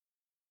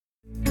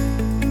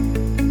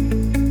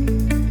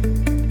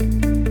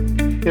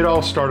It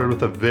all started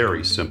with a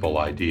very simple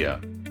idea.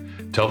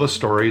 Tell the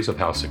stories of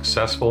how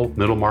successful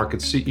middle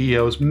market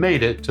CEOs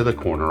made it to the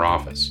corner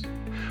office.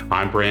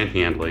 I'm Brant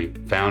Handley,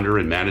 founder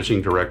and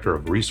managing director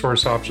of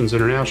Resource Options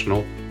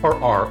International, or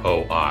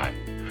ROI.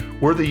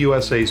 We're the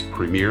USA's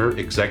premier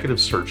executive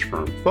search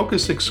firm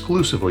focused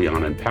exclusively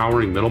on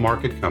empowering middle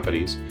market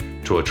companies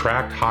to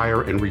attract,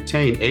 hire, and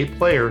retain A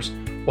players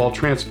while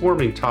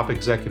transforming top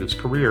executives'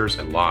 careers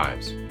and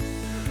lives.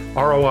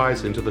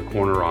 ROI's Into the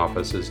Corner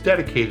office is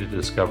dedicated to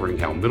discovering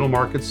how middle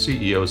market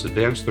CEOs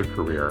advance their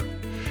career,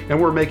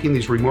 and we're making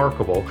these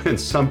remarkable and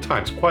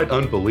sometimes quite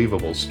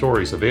unbelievable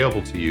stories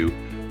available to you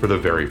for the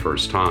very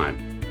first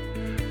time.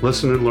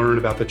 Listen and learn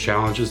about the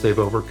challenges they've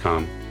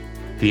overcome,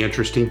 the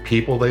interesting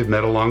people they've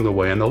met along the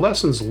way, and the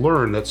lessons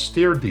learned that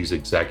steered these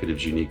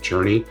executives' unique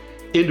journey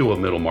into a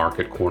middle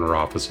market corner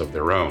office of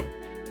their own.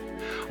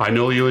 I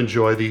know you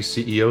enjoy these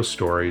CEO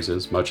stories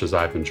as much as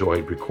I've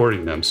enjoyed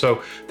recording them,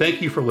 so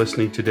thank you for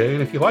listening today.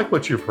 And if you like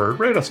what you've heard,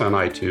 rate us on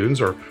iTunes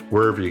or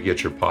wherever you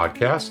get your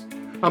podcasts.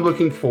 I'm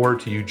looking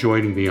forward to you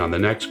joining me on the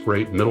next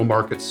great middle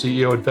market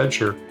CEO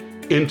adventure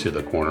into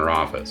the corner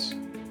office.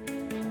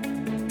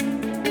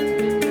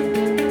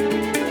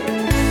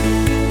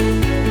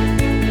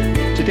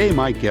 Today,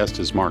 my guest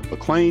is Mark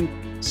McLean,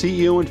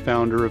 CEO and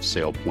founder of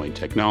SailPoint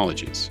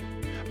Technologies.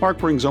 Mark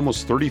brings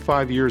almost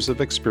 35 years of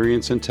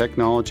experience in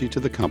technology to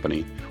the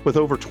company, with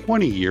over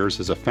 20 years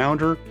as a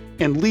founder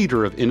and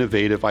leader of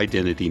innovative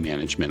identity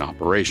management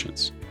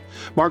operations.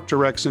 Mark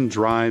directs and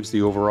drives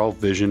the overall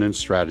vision and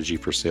strategy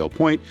for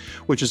SailPoint,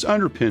 which is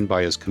underpinned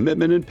by his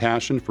commitment and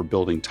passion for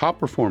building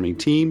top-performing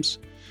teams,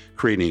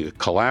 creating a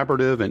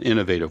collaborative and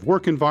innovative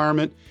work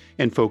environment,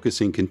 and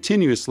focusing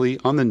continuously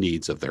on the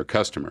needs of their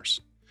customers.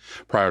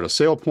 Prior to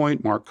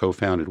SailPoint, Mark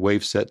co-founded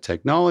Waveset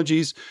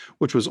Technologies,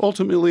 which was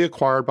ultimately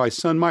acquired by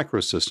Sun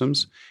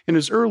Microsystems, and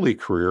his early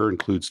career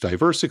includes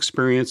diverse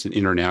experience in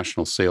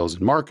international sales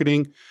and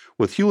marketing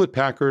with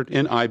Hewlett-Packard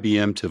and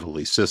IBM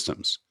Tivoli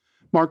Systems.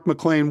 Mark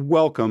McLean,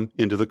 welcome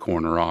into the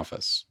corner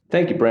office.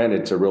 Thank you, Brent.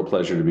 It's a real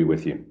pleasure to be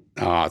with you.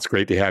 It's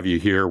great to have you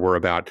here. We're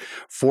about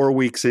 4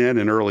 weeks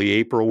in early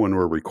April when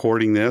we're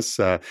recording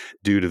this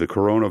due to the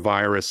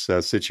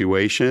coronavirus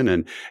situation.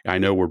 And I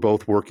know we're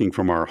both working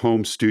from our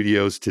home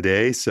studios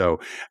today. So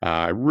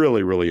I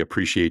really, really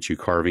appreciate you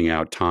carving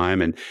out time.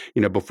 And,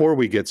 before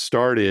we get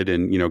started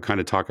and,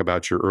 kind of talk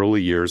about your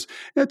early years,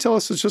 tell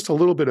us just a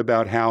little bit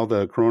about how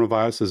the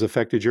coronavirus has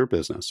affected your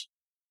business.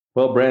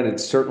 Well, Brand,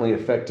 it's certainly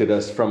affected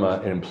us from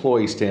an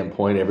employee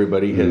standpoint.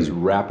 Everybody has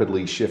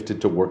rapidly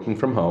shifted to working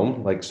from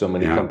home, like so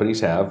many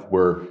companies have.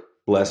 We're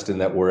blessed in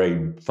that we're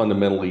a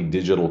fundamentally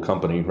digital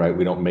company, right?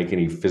 We don't make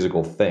any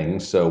physical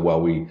things. So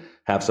while we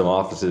have some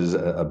offices,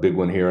 a big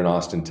one here in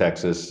Austin,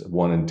 Texas,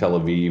 one in Tel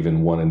Aviv,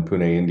 and one in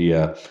Pune,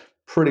 India,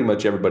 pretty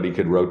much everybody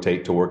could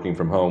rotate to working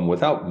from home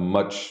without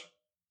much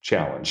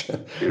challenge.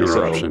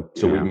 Interruption.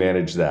 So we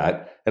manage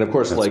that. And of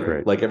course,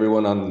 like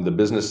everyone on the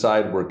business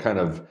side, we're kind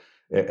of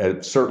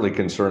certainly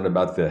concerned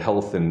about the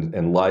health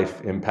and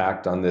life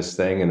impact on this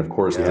thing. And of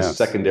course, the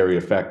secondary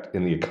effect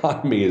in the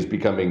economy is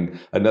becoming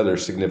another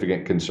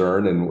significant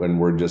concern. And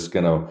we're just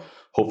going to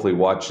hopefully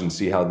watch and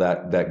see how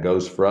that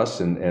goes for us.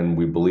 And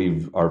we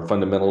believe our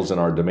fundamentals and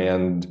our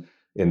demand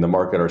in the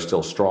market are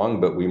still strong,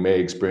 but we may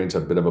experience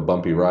a bit of a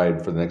bumpy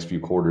ride for the next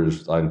few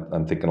quarters.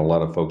 I'm thinking a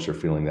lot of folks are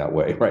feeling that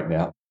way right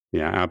now.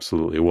 Yeah,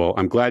 absolutely. Well,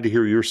 I'm glad to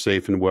hear you're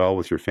safe and well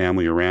with your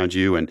family around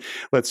you. And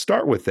let's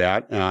start with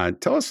that.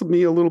 Tell us a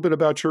little bit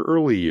about your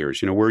early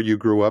years, where you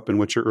grew up and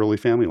what your early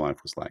family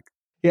life was like.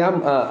 Yeah,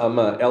 I'm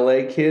a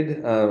LA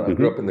kid. I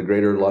grew up in the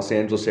greater Los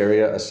Angeles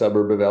area, a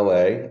suburb of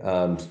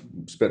LA.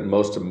 Spent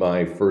most of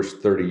my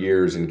first 30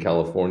 years in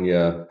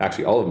California,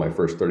 actually all of my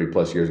first 30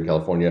 plus years in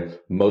California,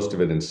 most of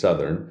it in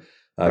Southern.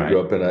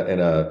 Grew up in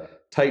a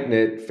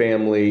tight-knit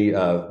family,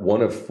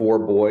 one of 4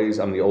 boys.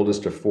 I'm the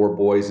oldest of 4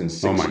 boys in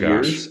 6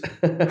 years.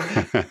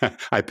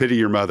 I pity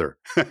your mother.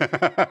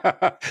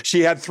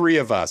 She had 3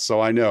 of us,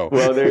 so I know.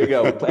 Well, there you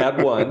go.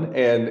 Add 1.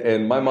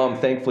 And my mom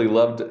thankfully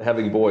loved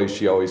having boys,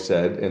 she always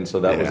said. And so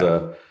that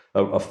was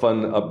a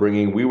fun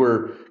upbringing. We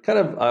were kind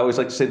of, I always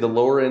like to say, the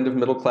lower end of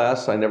middle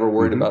class. I never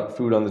worried about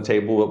food on the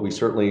table, but we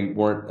certainly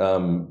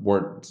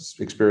weren't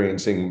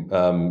experiencing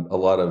a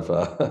lot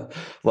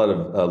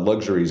of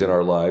luxuries in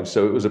our lives.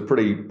 So it was a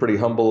pretty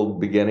humble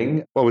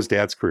beginning. What was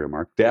Dad's career,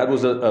 Mark? Dad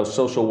was a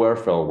social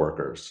welfare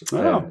worker,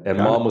 and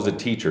Mom was a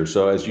teacher.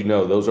 So as you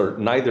know, those are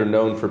neither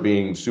known for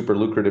being super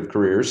lucrative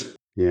careers.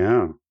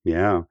 Yeah.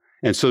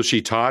 And so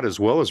she taught as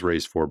well as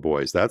raised 4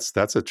 boys.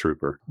 That's a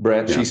trooper.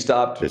 Brent, she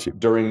stopped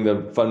during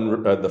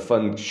the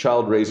fun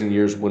child raising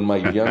years when my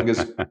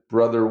youngest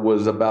brother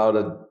was about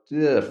a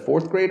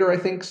 4th grader, I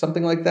think,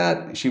 something like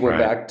that. She went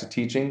back to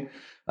teaching.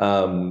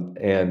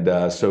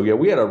 So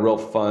we had a real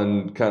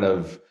fun kind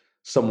of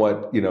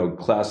somewhat,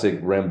 classic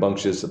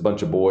rambunctious, a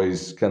bunch of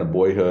boys, kind of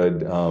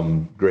boyhood,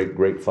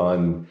 great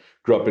fun.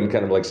 Grew up in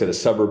kind of, like I said, a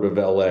suburb of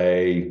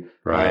LA,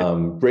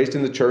 raised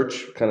in the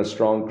church, kind of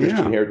strong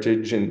Christian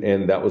heritage.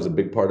 And that was a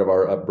big part of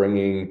our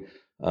upbringing.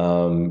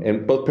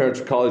 And both parents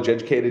were college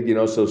educated,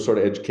 so sort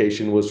of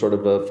education was sort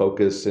of a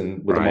focus,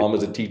 and with a mom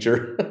as a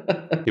teacher.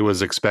 It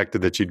was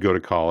expected that you'd go to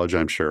college,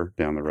 I'm sure,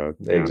 down the road.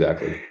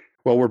 Exactly.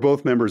 Well, we're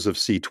both members of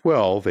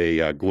C12,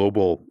 a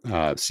global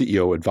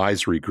CEO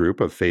advisory group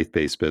of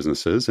faith-based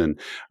businesses, and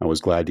I was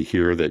glad to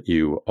hear that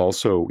you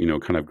also,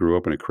 kind of grew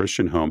up in a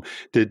Christian home.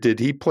 Did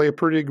he play a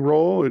pretty big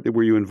role?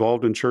 Were you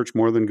involved in church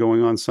more than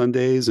going on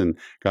Sundays, and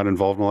got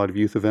involved in a lot of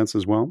youth events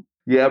as well?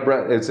 Yeah,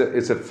 Brent,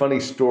 it's a funny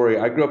story.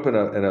 I grew up in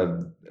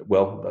a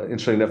well,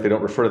 interestingly enough, they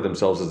don't refer to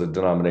themselves as a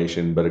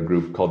denomination, but a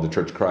group called the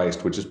Church of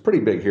Christ, which is pretty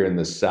big here in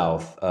the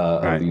South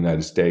of the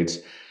United States.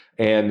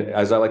 And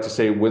as I like to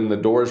say, when the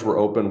doors were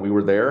open, we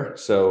were there.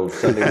 So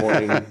Sunday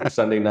morning,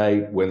 Sunday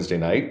night, Wednesday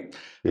night,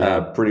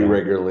 pretty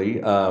regularly.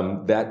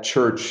 That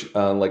church,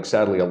 like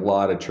sadly, a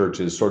lot of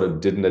churches sort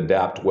of didn't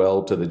adapt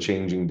well to the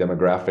changing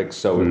demographics.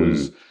 So it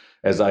was,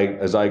 as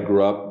I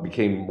grew up,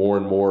 became more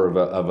and more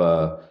of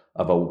a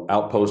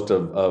outpost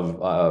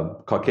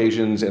of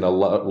Caucasians in a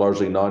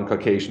largely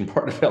non-Caucasian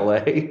part of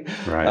LA.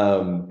 Right.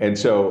 And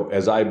so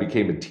as I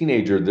became a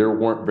teenager, there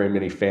weren't very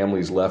many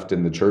families left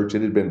in the church.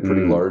 It had been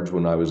pretty large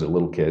when I was a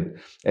little kid.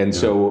 And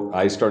so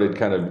I started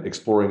kind of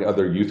exploring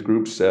other youth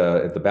groups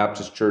at the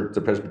Baptist church,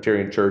 the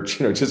Presbyterian church,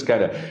 just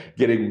kind of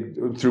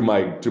getting through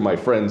my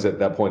friends at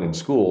that point in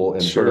school.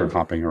 And sort of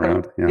hopping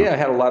around. I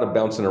had a lot of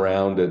bouncing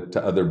around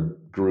to other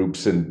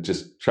groups and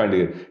just trying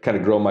to kind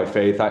of grow my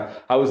faith.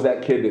 I was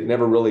that kid that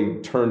never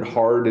really turned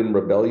hard in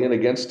rebellion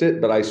against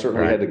it, but I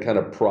certainly had to kind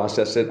of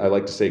process it. I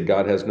like to say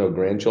God has no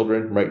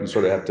grandchildren, right? You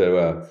sort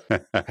of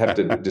have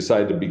to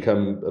decide to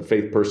become a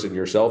faith person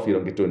yourself. You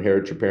don't get to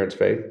inherit your parents'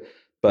 faith.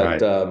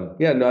 But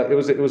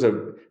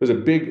it was a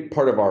big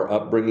part of our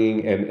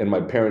upbringing, and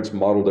my parents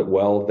modeled it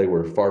well. They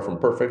were far from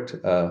perfect,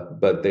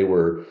 but they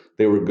were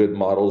good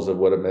models of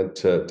what it meant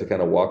to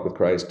kind of walk with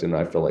Christ. And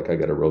I feel like I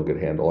got a real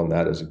good handle on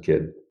that as a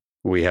kid.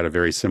 We had a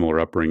very similar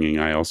upbringing.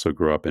 I also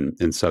grew up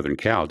in Southern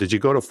Cal. Did you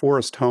go to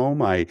Forest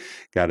Home? I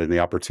got the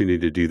opportunity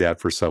to do that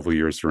for several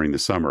years during the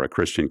summer, a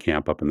Christian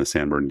camp up in the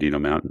San Bernardino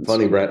Mountains.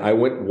 Funny, Brent. I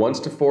went once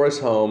to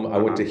Forest Home. I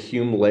went to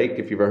Hume Lake,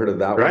 if you've ever heard of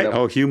that one. Right.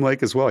 Oh, Hume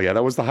Lake as well. Yeah,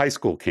 that was the high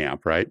school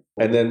camp, right?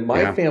 And then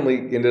my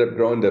family ended up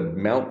going to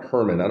Mount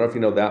Hermon. I don't know if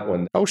you know that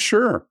one. Oh,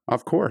 sure.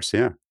 Of course.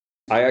 Yeah.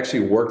 I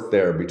actually worked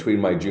there between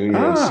my junior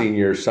and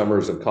senior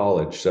summers of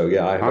college. So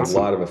I have a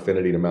lot of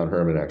affinity to Mount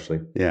Hermon,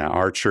 actually. Yeah,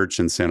 our church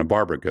in Santa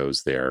Barbara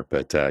goes there.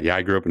 But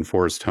I grew up in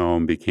Forest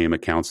Home, became a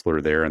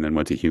counselor there, and then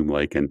went to Hume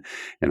Lake in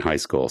high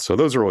school. So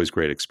those are always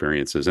great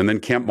experiences. And then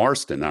Camp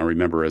Marston, I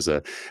remember as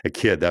a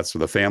kid, that's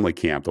the family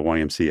camp, the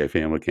YMCA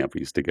family camp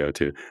we used to go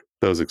to.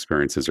 Those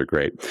experiences are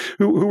great.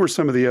 Who were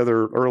some of the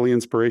other early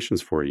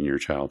inspirations for you in your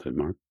childhood,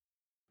 Mark?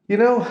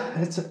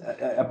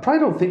 I probably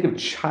don't think of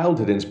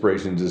childhood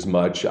inspirations as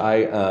much.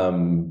 I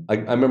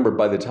remember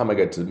by the time I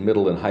got to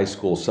middle and high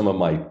school, some of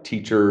my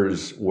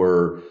teachers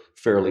were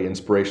fairly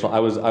inspirational. I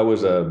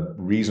was a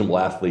reasonable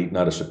athlete,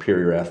 not a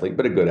superior athlete,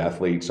 but a good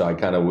athlete. So I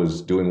kind of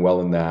was doing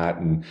well in that.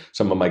 And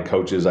some of my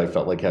coaches I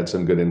felt like had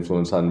some good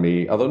influence on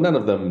me, although none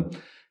of them,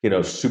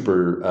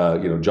 super,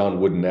 John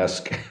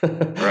Wooden-esque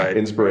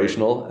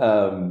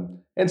inspirational.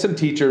 And some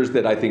teachers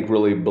that I think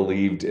really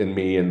believed in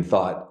me and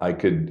thought I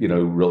could,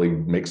 really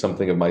make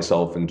something of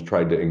myself and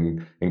tried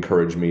to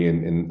encourage me.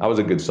 And I was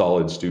a good,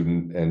 solid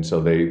student, and so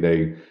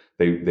they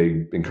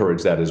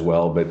encouraged that as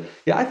well. But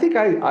I think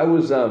I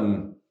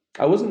wasn't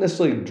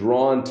necessarily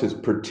drawn to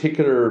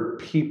particular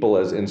people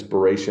as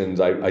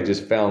inspirations. I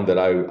just found that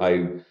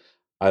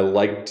I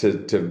liked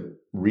to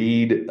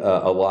read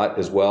a lot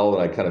as well,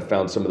 and I kind of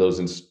found some of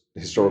those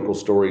historical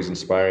stories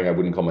inspiring. I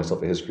wouldn't call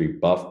myself a history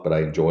buff, but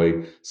I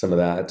enjoy some of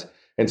that.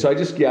 And so I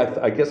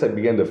guess I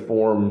began to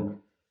form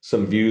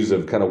some views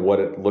of kind of what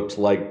it looked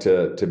like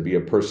to be a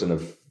person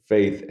of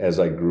faith as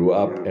I grew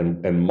up,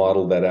 and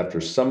modeled that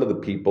after some of the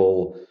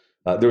people.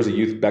 There was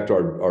back to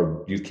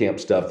our youth camp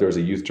stuff, there was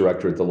a youth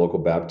director at the local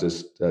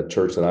Baptist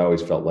church that I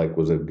always felt like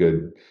was a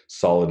good,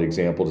 solid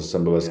example to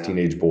some of us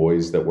teenage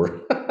boys that were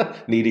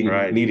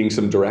needing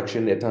some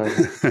direction at times.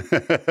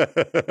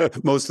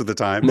 Most of the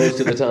time. Most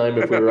of the time,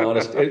 if we were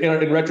honest.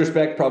 In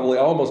retrospect, probably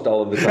almost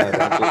all of the time,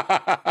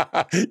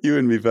 actually. You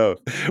and me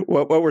both.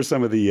 What were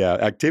some of the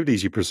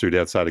activities you pursued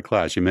outside of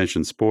class? You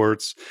mentioned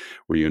sports.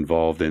 Were you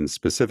involved in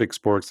specific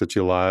sports that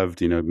you loved,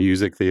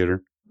 music,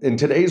 theater? In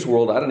today's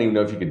world, I don't even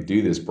know if you could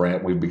do this,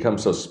 Brant. We've become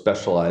so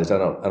specialized. I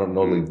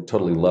don't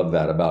totally love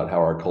that about how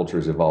our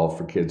culture's evolved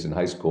for kids in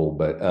high school.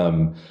 But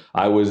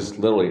I was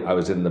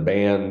in the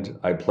band.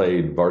 I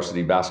played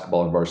varsity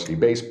basketball and varsity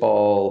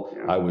baseball.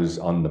 I was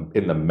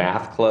in the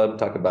math club.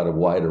 Talk about a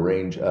wide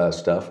range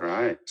stuff.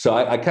 Right. So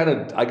I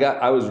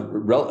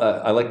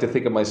like to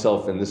think of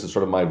myself, and this is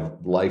sort of my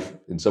life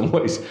in some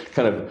ways,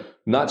 kind of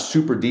not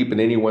super deep in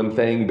any one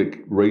thing, but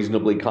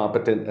reasonably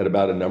competent at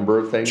about a number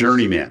of things.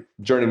 Journeyman.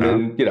 We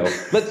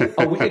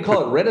can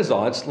call it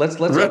Renaissance. Let's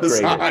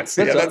Renaissance.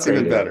 Upgrade it. That's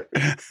even better.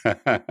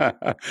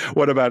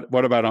 What about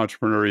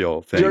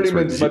entrepreneurial things?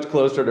 Journeyman's much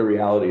closer to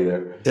reality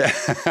there.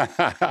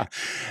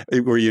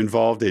 Were you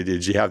involved?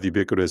 Did you have the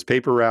ubiquitous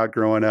paper route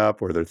growing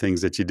up? Were there things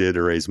that you did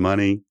to raise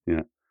money?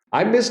 Yeah.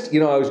 I missed,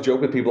 I was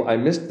joking with people, I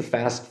missed the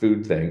fast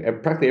food thing.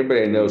 And practically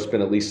everybody I know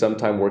spent at least some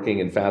time working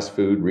in fast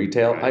food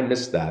retail. I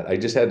missed that. I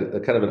just had a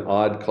kind of an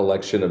odd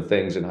collection of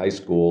things in high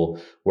school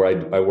where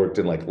I worked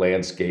in like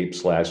landscape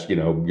 /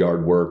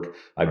 yard work.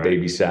 I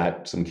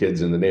babysat some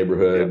kids in the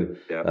neighborhood.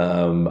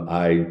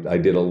 I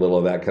did a little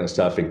of that kind of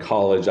stuff. In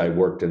college, I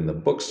worked in the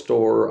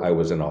bookstore. I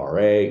was an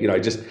RA. I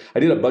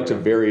did a bunch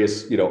of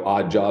various,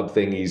 odd job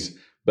thingies,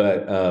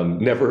 but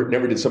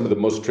never did some of the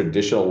most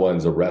traditional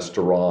ones, a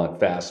restaurant,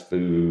 fast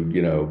food,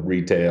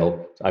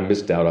 retail. I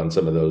missed out on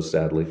some of those,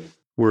 sadly.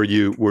 Were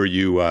you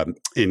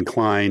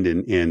inclined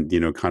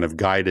and kind of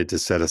guided to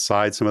set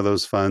aside some of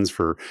those funds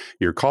for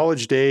your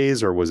college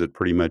days, or was it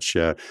pretty much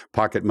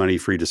pocket money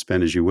free to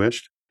spend as you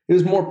wished? It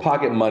was more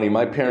pocket money.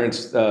 My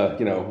parents,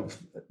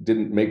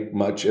 didn't make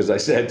much, as I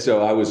said,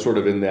 so I was sort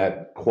of in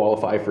that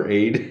qualify for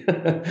aid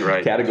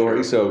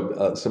category. Sure.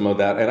 So some of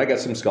that, and I got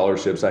some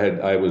scholarships.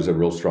 I was a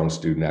real strong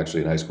student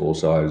actually in high school,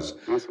 so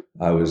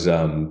I was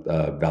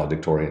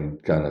valedictorian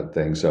kind of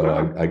thing.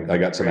 So I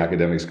got some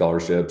academic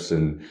scholarships,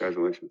 and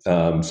congratulations.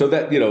 So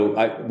that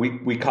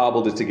we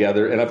cobbled it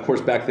together, and of course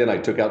back then I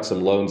took out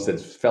some loans that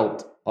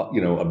felt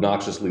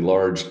obnoxiously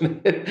large,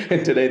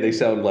 and today they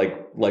sound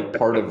like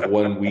part of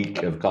 1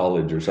 week of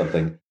college or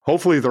something.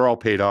 Hopefully they're all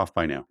paid off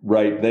by now.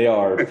 Right, they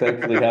are.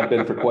 Thankfully, have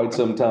been for quite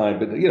some time.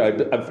 But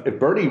if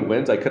Bernie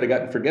wins, I could have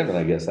gotten forgiven.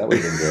 I guess that would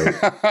have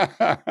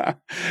been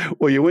great.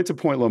 Well, you went to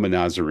Point Loma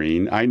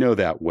Nazarene. I know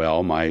that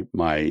well. My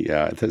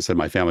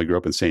family grew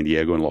up in San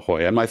Diego and La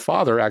Jolla, and my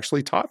father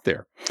actually taught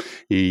there.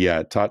 He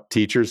taught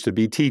teachers to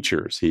be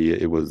teachers.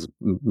 It was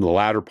the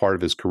latter part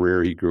of his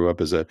career. He grew up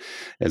as a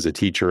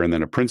teacher and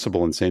then a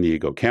principal in San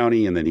Diego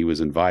County, and then he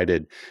was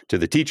invited to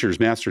the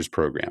Teacher's Master's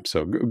Program.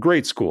 So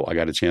great school. I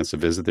got a chance to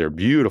visit there.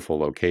 Beautiful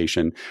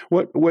location.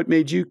 What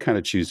made you kind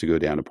of choose to go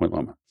down to Point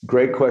Loma?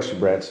 Great question,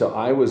 Brad. So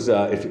I was,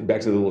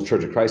 back to the little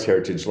Church of Christ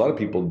heritage, a lot of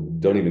people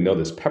don't even know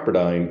this.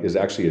 Pepperdine is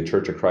actually a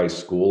Church of Christ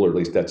school, or at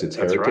least that's its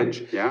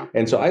heritage. Right. Yeah.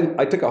 And so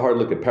I took a hard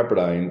look at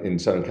Pepperdine in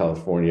Southern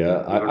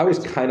California. I was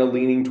kind of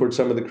leaning towards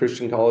some of the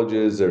Christian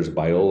colleges. There's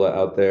Biola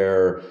out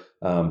there,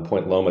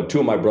 Point Loma. Two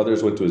of my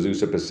brothers went to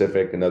Azusa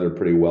Pacific, another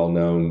pretty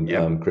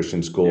well-known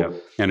Christian school. Yep.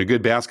 And a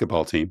good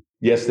basketball team.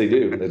 Yes, they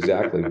do.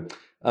 Exactly.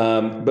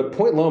 But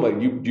Point Loma,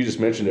 you just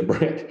mentioned it,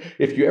 Brent.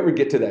 If you ever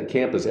get to that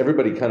campus,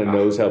 everybody kind of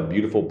knows how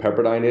beautiful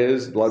Pepperdine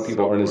is. A lot of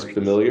people aren't as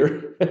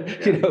familiar.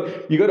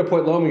 You go to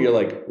Point Loma, you're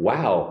like,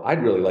 wow,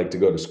 I'd really like to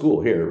go to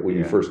school here when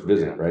you first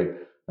visit, right?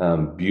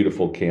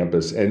 Beautiful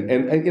campus. And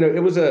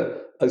it was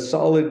a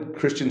solid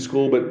Christian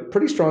school, but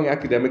pretty strong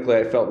academically.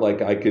 I felt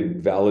like I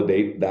could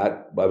validate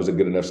that. I was a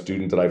good enough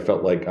student that I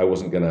felt like I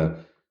wasn't going to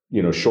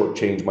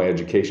shortchange my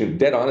education.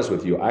 Dead honest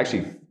with you, I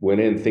actually went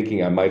in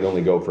thinking I might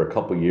only go for a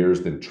couple of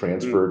years, then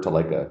transfer to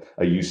like a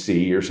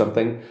UC or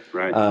something.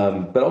 Right.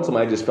 But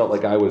ultimately, I just felt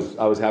like I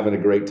was having a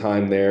great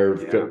time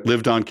there. Yeah.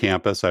 Lived on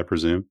campus, I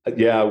presume.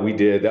 Yeah, we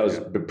did. That was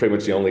pretty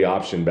much the only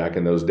option back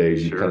in those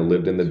days. You kind of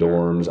lived in the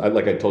dorms.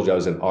 Like I told you, I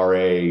was an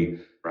RA.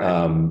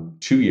 Right.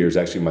 2 years,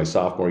 actually, my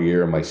sophomore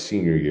year and my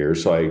senior year.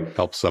 So I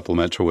helped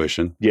supplement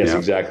tuition. Yes,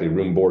 exactly.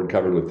 Room board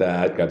covered with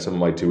that. Got some of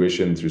my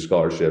tuition through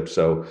scholarships.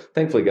 So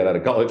thankfully got out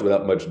of college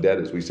without much debt,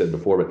 as we said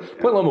before. But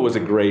Point Loma was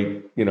a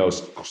great,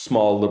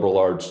 small liberal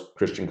arts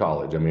Christian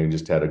college. I mean,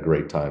 just had a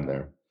great time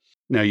there.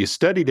 Now, you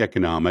studied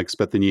economics,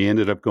 but then you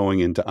ended up going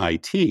into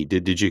IT.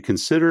 Did you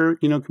consider,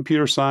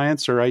 computer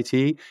science or IT?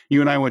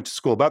 You and I went to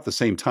school about the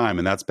same time,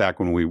 and that's back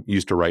when we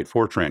used to write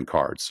Fortran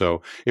cards.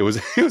 So it was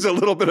a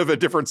little bit of a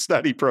different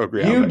study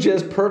program. You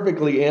just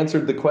perfectly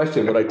answered the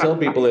question. What I tell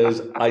people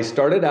is I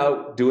started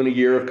out doing a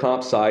year of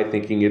comp sci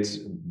thinking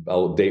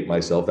I'll date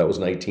myself, that was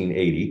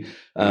 1980,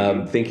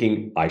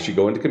 thinking I should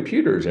go into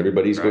computers.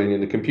 Everybody's going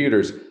into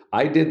computers.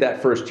 I did that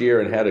first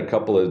year and had a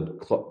couple of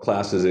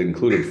classes that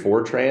included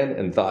Fortran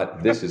and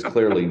thought, this is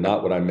clearly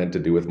not what I meant to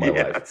do with my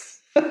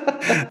life.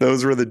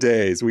 Those were the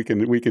days. We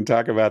can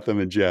talk about them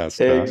in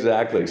jest.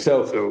 Exactly.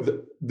 So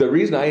the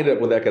reason I ended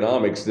up with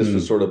economics, this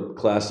was sort of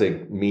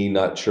classic me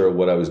not sure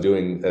what I was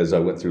doing as I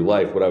went through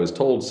life. What I was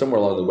told somewhere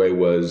along the way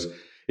was,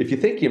 if you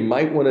think you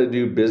might want to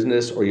do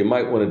business or you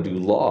might want to do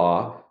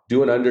law,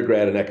 do an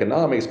undergrad in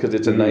economics because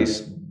it's a nice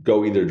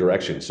go either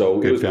direction. So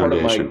good it was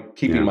foundation. Part of my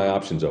keeping my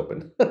options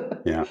open.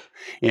 Yeah.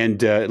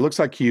 And it looks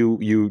like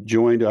you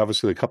joined,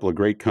 obviously, a couple of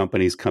great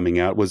companies coming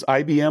out. Was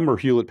IBM or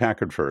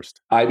Hewlett-Packard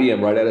first?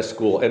 IBM, right out of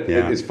school. And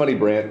it's funny,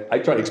 Brant, I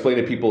try to explain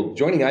to people,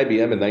 joining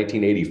IBM in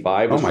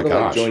 1985 was sort of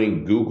like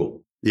joining Google.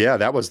 Yeah,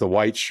 that was the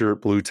white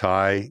shirt, blue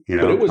tie.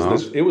 But it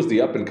was the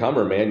up and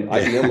comer, man.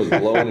 IBM was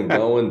blowing and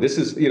going. This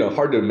is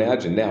hard to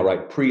imagine now,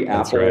 right?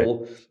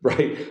 Pre-Apple,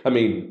 right? I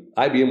mean,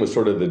 IBM was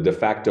sort of the de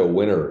facto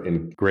winner.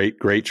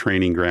 Great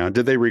training ground.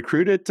 Did they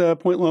recruit at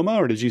Point Loma,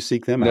 or did you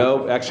seek them out?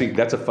 No, actually,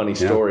 that's a funny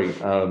story.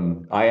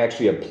 I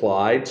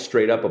actually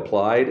straight up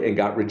applied, and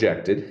got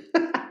rejected.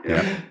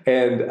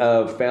 And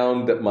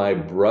found that my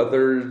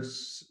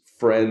brother's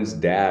friend's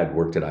dad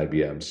worked at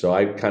IBM. So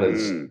I kind of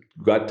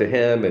got to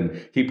him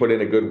and he put in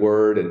a good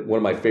word. And one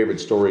of my favorite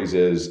stories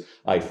is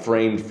I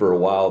framed for a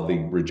while the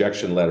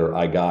rejection letter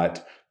I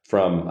got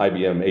from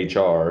IBM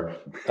HR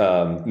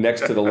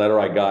next to the letter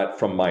I got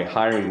from my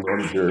hiring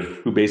manager,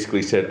 who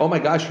basically said, "Oh my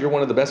gosh, you're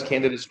one of the best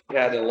candidates we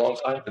had in a long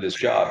time for this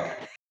job."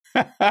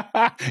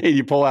 And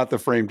you pull out the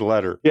framed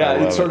letter. Yeah,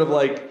 it's sort of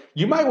like,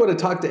 you might want to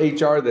talk to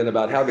HR then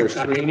about how they're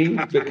screening,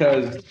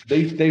 because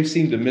they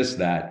seem to miss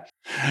that.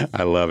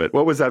 I love it.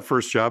 What was that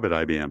first job at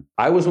IBM?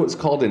 I was what's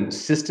called a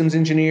systems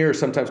engineer, or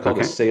sometimes called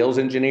a sales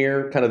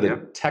engineer, kind of the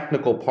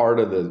technical part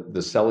of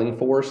the selling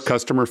force.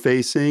 Customer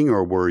facing,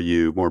 or were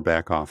you more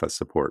back office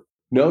support?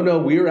 No,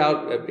 we were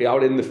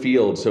out in the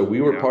field. So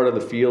we were part of the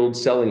field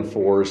selling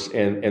force,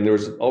 and there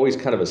was always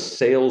kind of a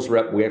sales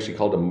rep. We actually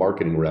called them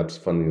marketing reps,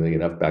 funnily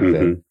enough, back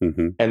then.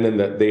 Mm-hmm. And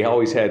then they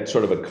always had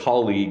sort of a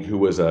colleague who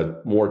was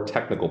a more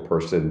technical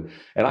person.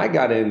 And I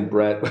got in,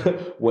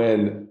 Brett,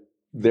 when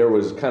there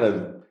was kind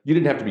of, you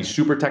didn't have to be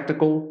super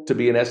technical to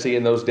be an SE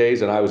in those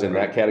days, and I was in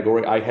that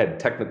category. I had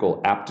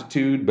technical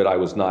aptitude, but I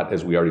was not,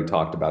 as we already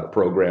talked about, a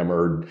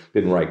programmer,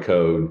 didn't write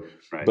code.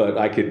 Right. But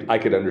I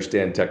could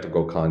understand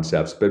technical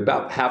concepts. But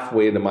about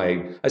halfway into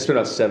I spent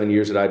about 7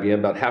 years at IBM.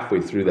 About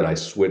halfway through that, I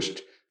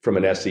switched from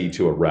an SE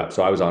to a rep.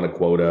 So I was on a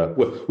quota.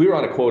 Well, we were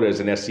on a quota as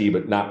an SE,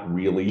 but not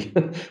really.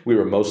 We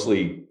were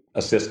mostly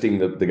assisting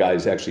the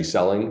guys actually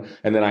selling.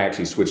 And then I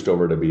actually switched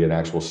over to be an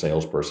actual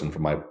salesperson for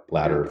my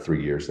latter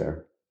 3 years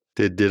there.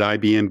 Did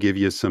IBM give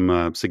you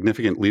some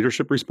significant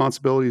leadership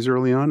responsibilities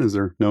early on? Is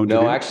there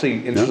no?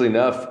 Actually, interestingly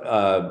enough,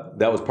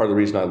 that was part of the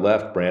reason I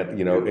left, Brant.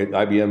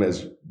 IBM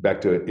is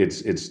back to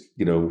its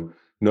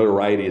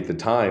notoriety at the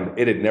time.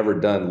 It had never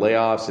done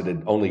layoffs. It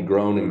had only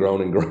grown and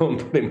grown and grown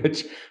pretty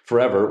much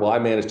forever. Well, I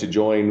managed to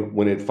join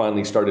when it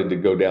finally started to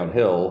go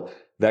downhill.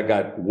 That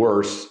got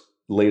worse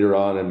later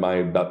on in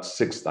my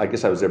I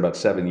guess I was there about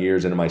 7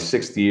 years, and in my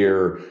 6th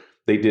year,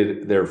 they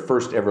did their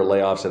first ever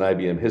layoffs in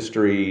IBM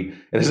history.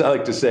 And as I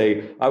like to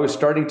say, I was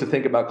starting to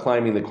think about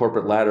climbing the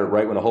corporate ladder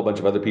right when a whole bunch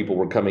of other people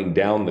were coming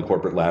down the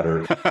corporate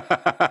ladder.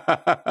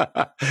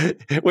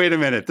 Wait a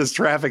minute, this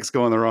traffic's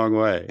going the wrong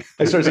way.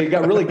 I started saying, it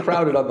got really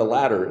crowded on the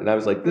ladder. And I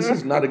was like, this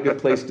is not a good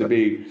place to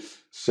be.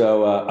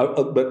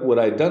 So, but what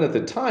I'd done at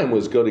the time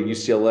was go to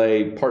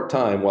UCLA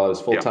part-time while I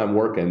was full-time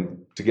working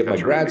to get my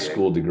grad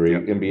school degree,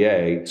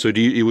 MBA. So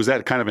was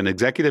that kind of an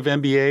executive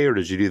MBA, or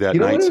did you do that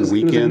nights and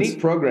weekends? It was a neat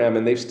program,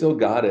 and they've still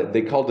got it.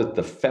 They called it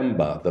the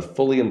FEMBA, the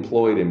Fully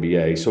Employed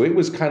MBA. So it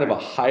was kind of a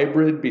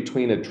hybrid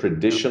between a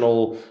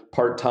traditional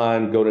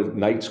part-time, go to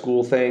night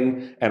school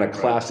thing and a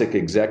classic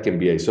exec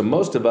MBA. So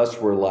most of us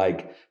were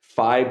like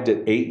 5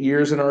 to 8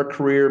 years in our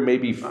career,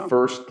 maybe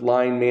first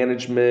line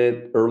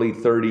management, early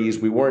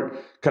 30s. We weren't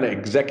kind of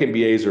exec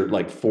MBAs or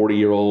like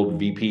 40-year-old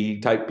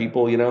VP type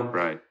people,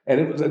 Right. And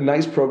it was a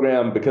nice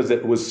program because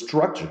it was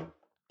structured,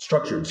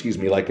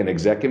 like an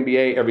exec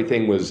MBA.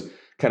 Everything was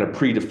kind of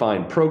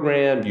predefined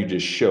program. You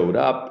just showed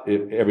up.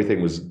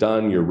 Everything was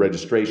done, your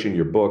registration,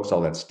 your books,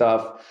 all that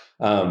stuff.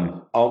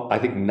 I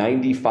think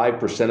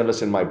 95% of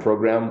us in my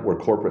program were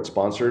corporate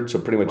sponsored. So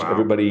pretty much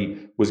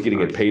everybody was getting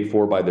it paid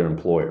for by their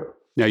employer.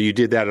 Now, you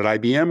did that at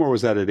IBM, or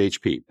was that at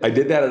HP? I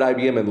did that at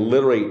IBM, and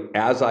literally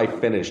as I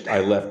finished, I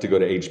left to go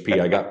to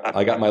HP.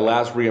 I got my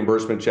last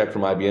reimbursement check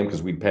from IBM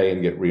because we'd pay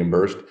and get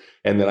reimbursed,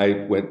 and then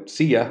I went,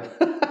 see ya.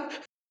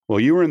 Well,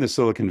 you were in the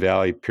Silicon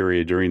Valley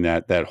period during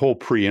that whole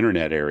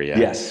pre-internet area.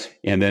 Yes.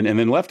 And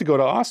then left to go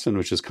to Austin,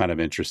 which is kind of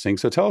interesting.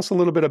 So tell us a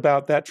little bit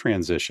about that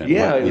transition.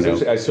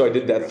 Yeah, so I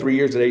did that 3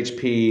 years at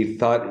HP,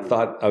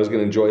 thought I was going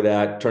to enjoy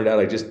that. Turned out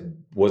I just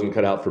wasn't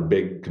cut out for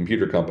big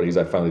computer companies,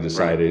 I finally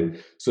decided.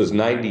 Right. So it was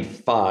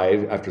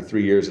 95 after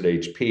 3 years at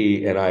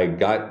HP, and I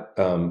got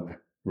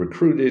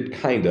recruited,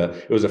 kinda.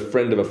 It was a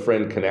friend of a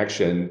friend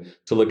connection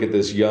to look at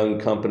this young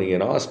company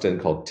in Austin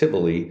called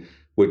Tivoli,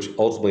 which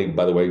ultimately,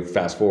 by the way,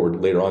 fast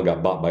forward, later on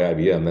got bought by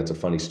IBM. That's a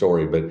funny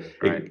story, but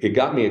it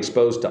got me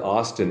exposed to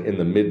Austin in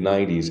the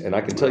mid-90s. And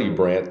I can tell you,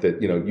 Brant,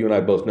 that you and I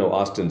both know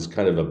Austin's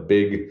kind of a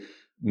big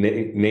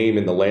name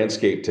in the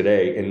landscape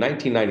today. In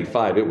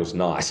 1995, it was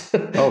not.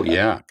 Oh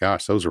yeah,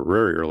 gosh, those were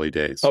very early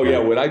days. Oh yeah,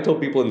 when I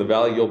told people in the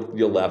Valley,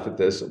 you'll laugh at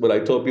this. When I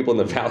told people in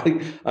the Valley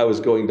I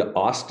was going to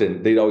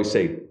Austin, they'd always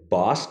say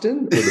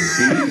Boston with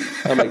a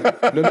B. I'm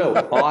like, no,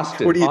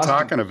 Austin. What are you Austin.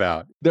 Talking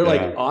about? They're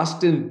like,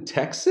 Austin,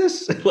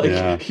 Texas.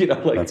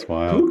 That's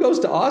wild. Who goes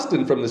to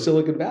Austin from the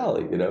Silicon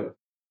Valley?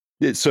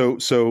 So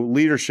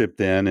leadership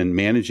then and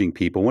managing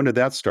people, when did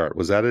that start?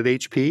 Was that at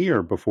HP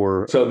or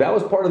before? So that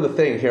was part of the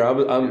thing here.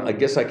 I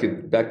guess I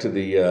could, back to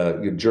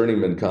the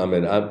journeyman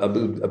comment,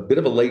 I'm a bit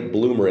of a late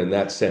bloomer in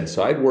that sense.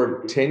 So I'd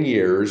worked 10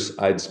 years.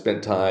 I'd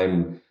spent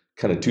time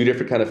kind of 2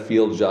 different kind of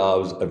field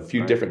jobs, a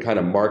few different kind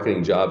of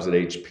marketing jobs at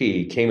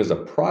HP, came as a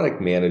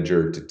product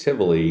manager to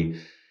Tivoli.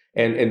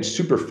 And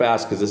super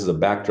fast, because this is a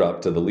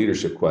backdrop to the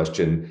leadership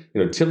question,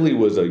 Tivoli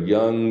was a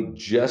young,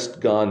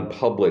 just gone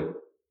public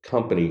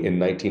company in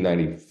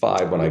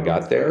 1995 when I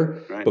got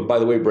there. Right. But by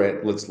the way,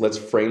 Brant, let's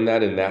frame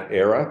that in that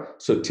era.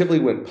 So Tivoli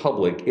went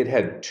public. It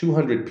had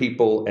 200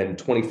 people and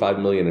 25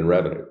 million in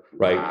revenue,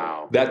 right?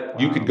 Wow.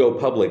 You could go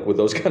public with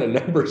those kind of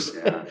numbers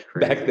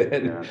back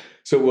then. Yeah.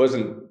 So it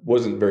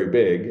wasn't very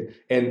big.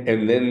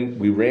 And then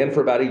we ran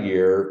for about a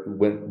year,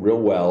 went real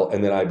well,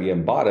 and then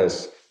IBM bought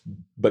us.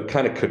 but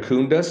kind of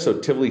cocooned us. So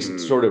Tivoli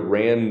sort of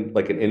ran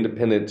like an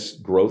independent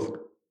growth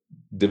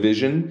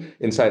division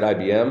inside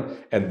IBM.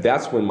 And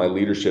that's when my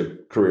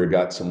leadership career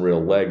got some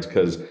real legs,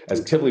 because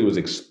as Tivoli was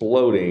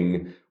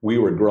exploding, we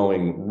were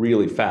growing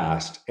really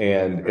fast.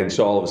 And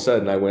so all of a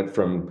sudden I went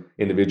from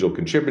individual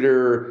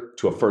contributor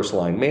to a first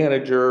line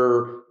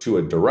manager to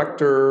a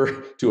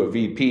director to a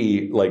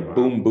VP, like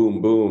boom,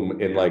 boom,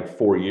 boom in like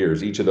 4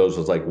 years. Each of those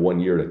was like 1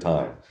 year at a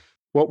time.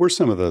 What were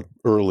some of the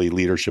early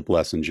leadership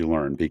lessons you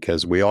learned?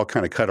 Because we all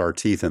kind of cut our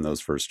teeth in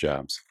those first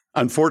jobs.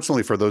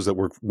 Unfortunately, for those that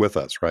work with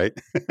us, right?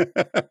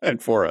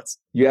 And for us.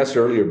 You asked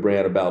earlier,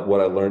 Brad, about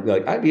what I learned.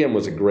 Like IBM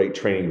was a great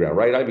training ground,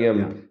 right?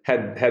 IBM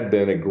had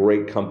been a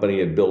great company,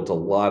 had built a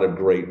lot of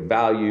great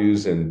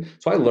values. And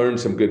so I learned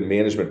some good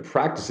management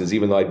practices,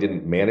 even though I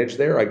didn't manage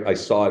there. I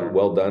saw it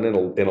well done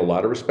in a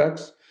lot of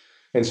respects.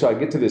 And so I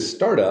get to this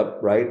startup,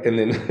 right? And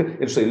then,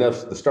 interestingly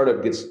enough, the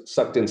startup gets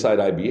sucked inside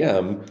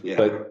IBM,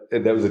 but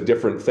that was a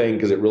different thing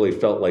because it really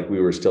felt like we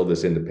were still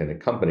this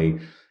independent company.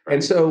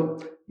 And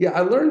so,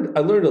 I learned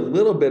a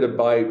little bit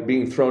by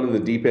being thrown in the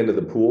deep end of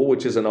the pool,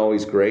 which isn't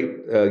always great.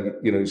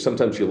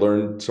 Sometimes you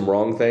learn some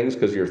wrong things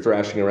because you're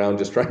thrashing around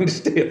just trying to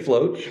stay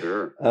afloat.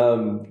 Sure.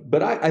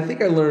 But I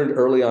think I learned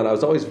early on, I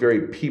was always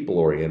very people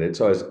oriented.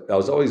 So I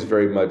was always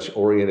very much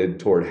oriented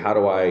toward how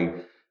do I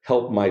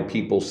help my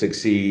people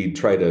succeed,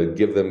 try to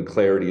give them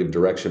clarity of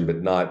direction,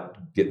 but not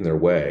get in their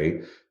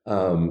way.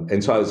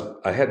 And so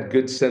I had a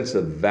good sense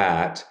of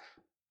that.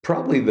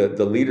 Probably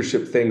the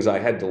leadership things I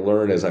had to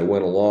learn as I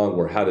went along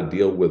were how to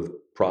deal with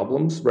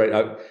problems, right?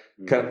 I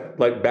kind of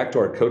like back to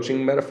our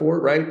coaching metaphor,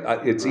 right?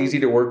 It's easy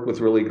to work with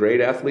really great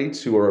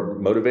athletes who are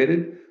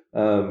motivated.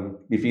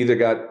 If you either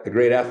got a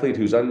great athlete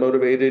who's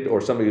unmotivated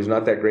or somebody who's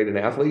not that great an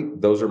athlete,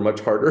 those are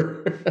much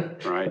harder.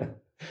 Right.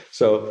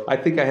 So I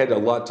think I had a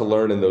lot to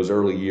learn in those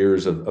early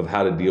years of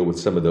how to deal with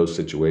some of those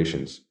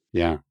situations.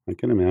 Yeah, I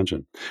can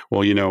imagine.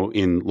 Well,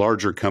 in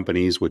larger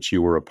companies, which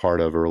you were a part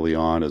of early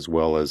on, as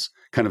well as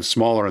kind of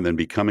smaller and then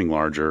becoming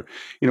larger,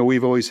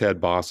 we've always had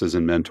bosses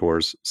and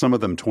mentors, some of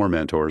them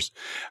tormentors,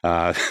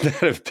 that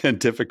have been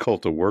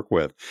difficult to work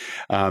with.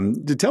 Tell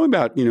me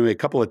about, a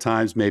couple of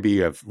times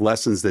maybe of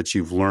lessons that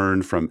you've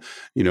learned from,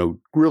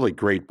 really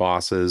great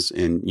bosses,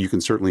 and you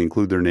can certainly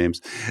include their names,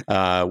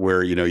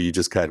 where, you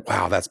just got,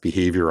 wow, that's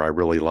behavior I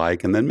really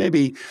like. And then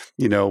maybe,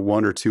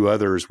 one or two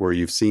others where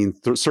you've seen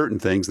certain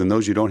things, and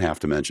those you don't have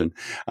to mention,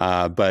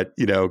 but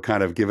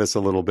kind of give us a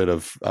little bit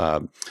of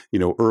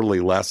early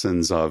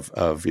lessons of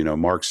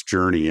Mark's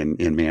journey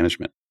in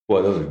management.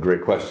 Well, those are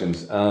great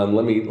questions.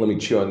 Let me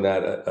chew on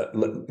that.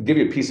 Give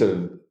you a piece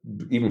of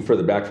even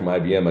further back from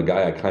IBM. A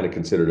guy I kind of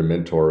considered a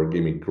mentor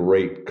gave me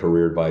great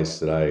career advice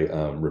that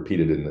I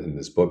repeated in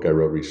this book I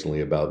wrote recently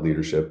about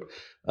leadership.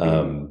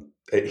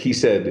 He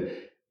said,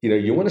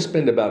 you want to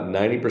spend about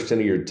 90%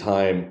 of your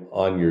time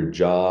on your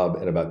job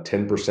and about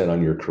 10%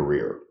 on your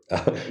career.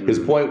 His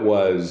point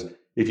was,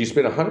 if you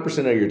spend 100%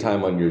 of your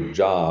time on your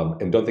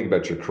job and don't think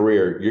about your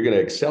career, you're going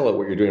to excel at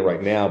what you're doing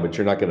right now, but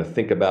you're not going to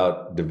think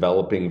about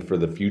developing for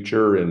the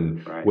future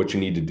and what you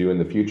need to do in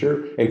the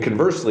future. And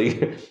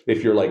conversely,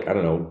 if you're like,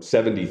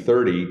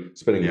 70-30,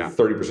 spending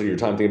 30% of your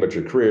time thinking about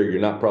your career, you're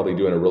not probably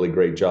doing a really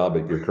great job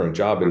at your current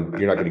job, and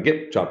you're not going to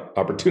get job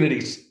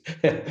opportunities.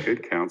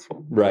 Good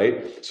counsel.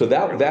 Right? So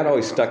that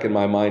always stuck in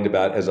my mind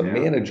about, as a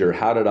manager,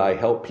 how did I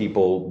help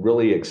people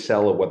really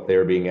excel at what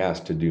they're being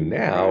asked to do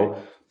now?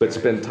 But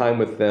spend time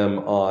with them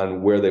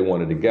on where they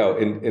wanted to go.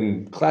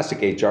 In classic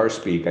HR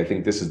speak, I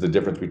think this is the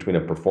difference between a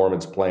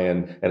performance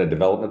plan and a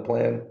development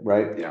plan,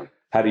 right? Yeah.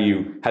 How do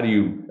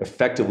you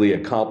effectively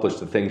accomplish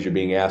the things you're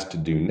being asked to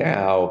do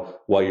now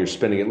while you're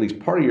spending at least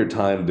part of your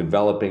time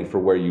developing for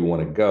where you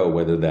want to go,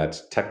 whether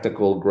that's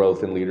technical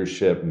growth and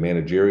leadership,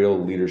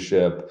 managerial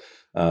leadership,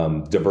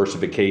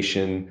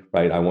 diversification,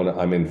 right?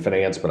 I'm in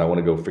finance, but I want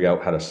to go figure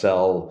out how to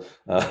sell.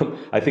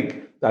 I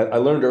think I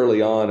learned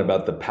early on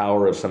about the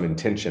power of some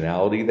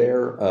intentionality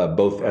there,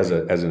 both as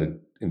an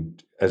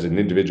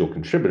individual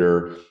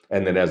contributor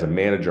and then as a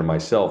manager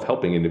myself,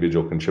 helping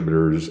individual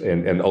contributors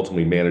and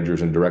ultimately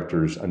managers and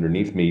directors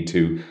underneath me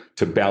to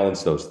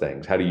balance those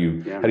things. How do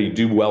you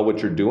do well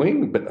what you're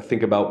doing, but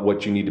think about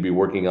what you need to be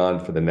working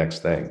on for the next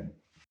thing?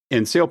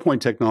 And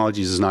SailPoint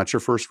Technologies is not your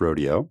first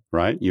rodeo,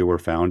 right? You were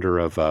founder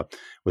of,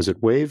 was it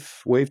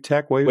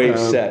WaveTech?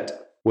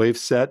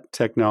 WaveSet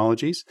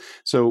Technologies.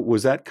 So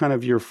was that kind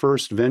of your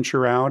first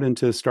venture out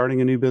into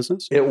starting a new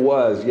business? It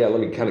was, yeah.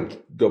 Let me kind of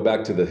go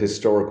back to the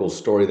historical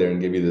story there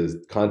and give you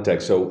the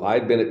context. So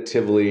I'd been at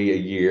Tivoli a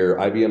year.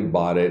 IBM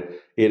bought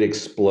it. It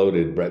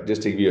exploded, Brett.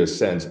 Just to give you a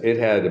sense, it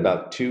had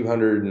about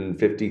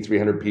 250,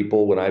 300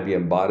 people when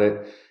IBM bought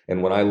it.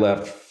 And when I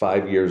left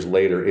 5 years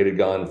later, it had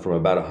gone from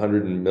about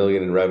 100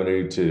 million in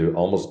revenue to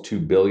almost 2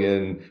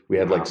 billion. We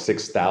had like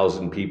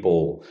 6,000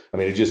 people. I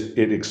mean,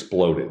 it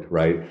exploded,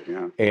 right?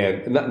 Yeah.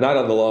 And not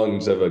on the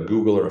lungs of a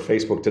Google or a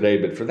Facebook today,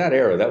 but for that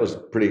era, that was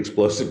pretty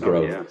explosive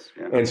growth. Yes.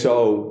 Yeah. And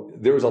so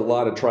there was a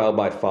lot of trial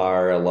by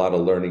fire, a lot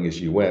of learning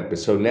as you went. But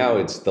so now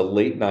it's the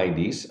late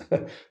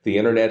 90s. The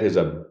internet is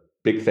a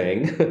big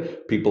thing.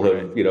 People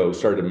have,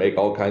 started to make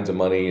all kinds of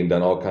money and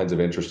done all kinds of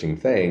interesting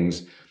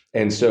things.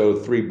 And so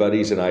 3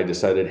 buddies and I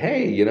decided,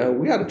 hey,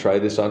 we got to try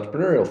this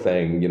entrepreneurial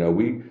thing.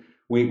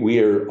 We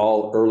are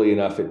all early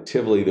enough at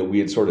Tivoli that we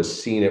had sort of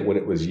seen it when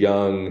it was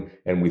young,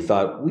 and we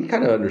thought we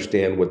kind of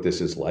understand what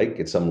this is like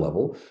at some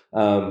level.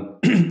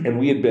 And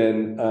we had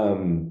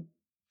been,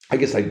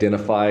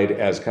 identified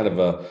as kind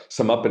of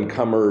some up and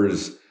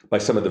comers by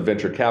some of the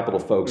venture capital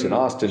folks in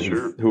Austin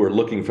who are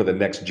looking for the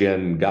next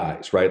gen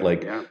guys, right?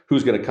 Like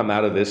who's going to come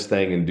out of this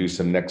thing and do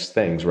some next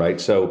things,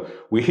 right? So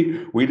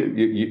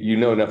you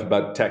know enough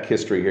about tech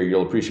history here,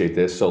 you'll appreciate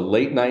this. So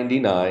late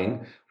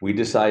 99, we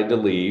decided to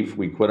leave.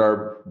 We quit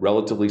our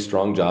relatively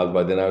strong jobs.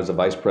 By then I was a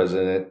vice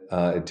president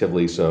at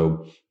Tivoli,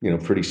 so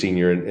pretty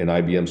senior in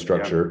IBM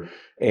structure.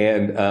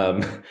 And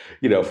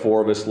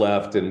 4 of us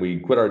left, and we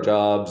quit our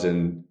jobs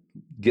and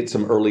get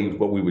some early,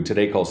 what we would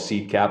today call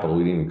seed capital.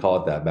 We didn't even call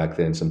it that back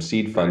then, some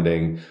seed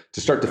funding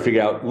to start to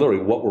figure out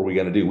literally what were we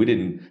going to do. We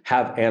didn't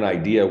have an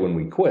idea when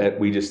we quit.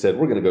 We just said,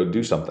 we're going to go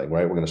do something,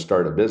 right? We're going to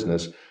start a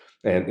business,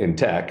 and in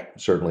tech,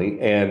 certainly.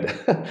 And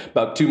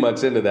about 2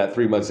 months into that,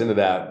 3 months into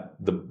that,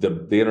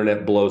 the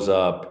internet blows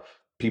up.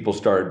 People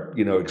start,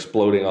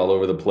 exploding all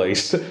over the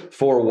place.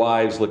 4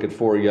 wives look at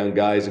 4 young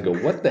guys and go,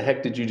 what the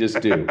heck did you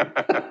just do?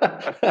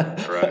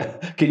 Right.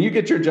 Can you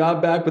get your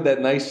job back with that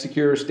nice,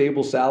 secure,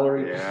 stable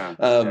salary?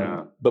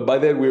 But by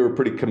then we were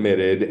pretty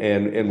committed,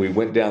 and we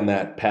went down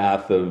that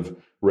path of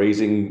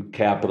raising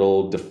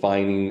capital,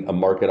 defining a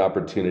market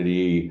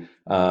opportunity,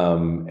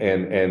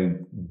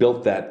 and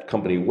built that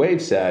company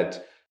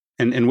Waveset.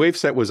 And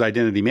Waveset was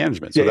identity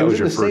management. So that was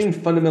your first. It was the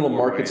same fundamental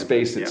market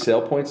space that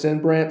SailPoint's in,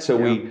 Brant. So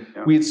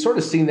we had sort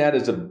of seen that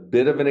as a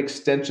bit of an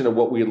extension of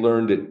what we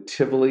learned at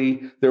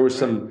Tivoli. There were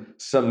some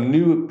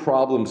new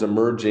problems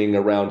emerging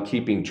around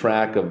keeping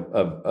track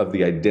of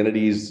the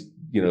identities,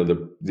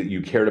 that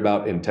you cared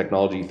about in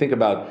technology. Think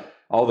about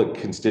all the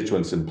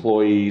constituents,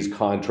 employees,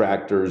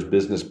 contractors,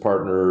 business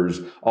partners,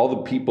 all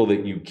the people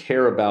that you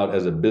care about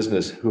as a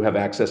business who have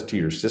access to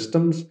your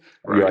systems,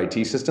 your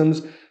IT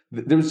systems.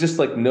 There was just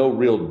like no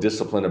real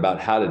discipline about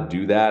how to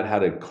do that, how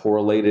to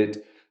correlate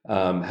it,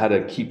 how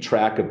to keep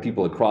track of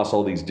people across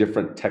all these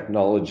different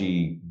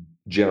technology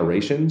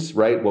generations,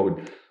 right?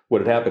 What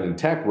had happened in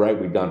tech, right?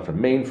 We'd gone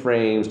from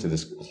mainframes to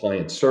this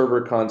client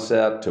server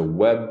concept to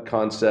web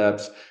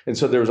concepts. And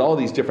so there was all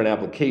these different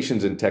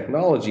applications in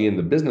technology in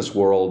the business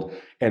world,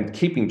 and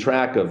keeping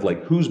track of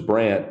like, who's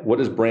Brant? What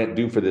does Brant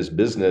do for this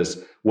business?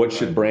 What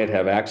should Brant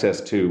have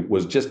access to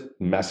was just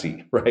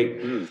messy,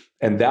 right?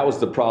 And that was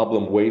the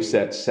problem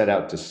Waveset set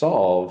out to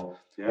solve.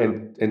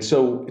 And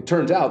so it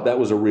turns out that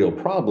was a real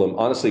problem.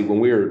 Honestly, when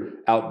we were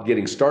out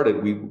getting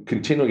started, we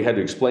continually had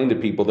to explain to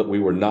people that we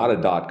were not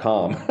a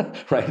 .com,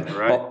 right?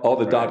 All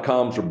the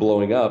 .coms were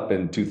blowing up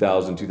in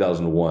 2000,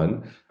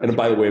 2001. And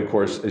by the way, of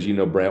course, as you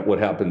know, Brant, what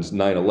happens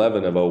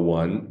 9/11 of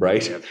 01,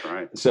 right? That's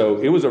right. So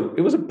it was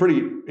a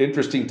pretty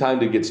interesting time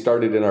to get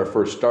started in our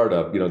first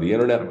startup. The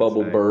internet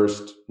bubble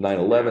burst,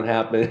 9/11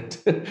 happened.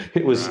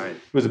 It was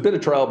a bit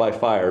of trial by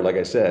fire, like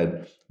I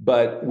said.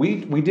 But we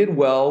did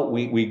well.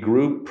 We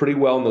grew pretty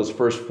well in those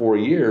first 4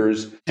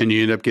 years. And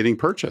you ended up getting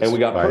purchased. And we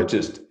got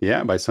purchased.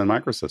 By Sun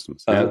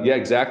Microsystems.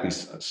 Exactly.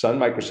 Sun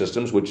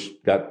Microsystems, which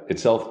got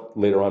itself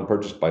later on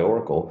purchased by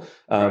Oracle,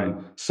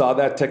 saw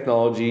that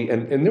technology.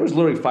 And there was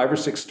literally 5 or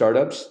 6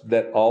 startups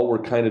that all were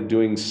kind of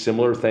doing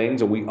similar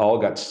things. And we all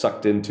got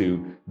sucked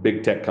into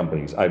big tech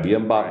companies.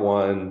 IBM bought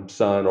one,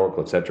 Sun,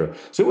 Oracle, et cetera.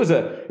 So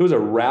it was a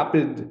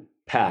rapid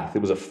path. It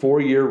was a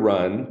 4-year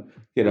run.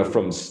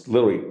 From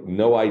literally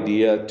no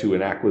idea to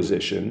an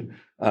acquisition.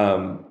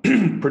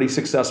 Pretty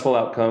successful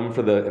outcome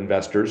for the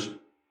investors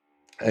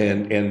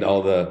and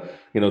all the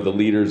the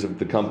leaders of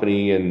the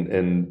company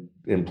and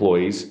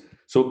employees.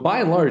 So by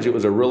and large, it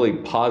was a really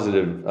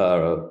positive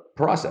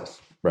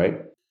process,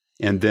 right?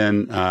 And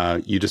then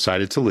you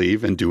decided to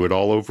leave and do it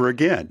all over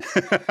again.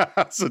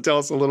 So tell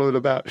us a little bit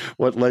about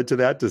what led to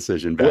that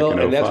decision back in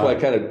 2005. And that's why I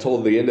kind of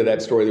told the end of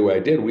that story the way I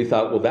did. We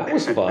thought, well, that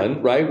was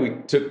fun, right? We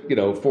took,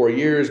 4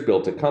 years,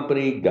 built a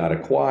company, got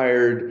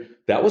acquired.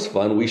 That was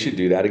fun. We should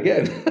do that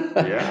again.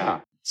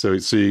 So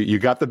you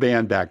got the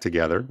band back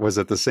together. Was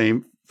it the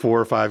same 4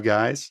 or 5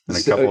 guys? And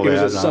it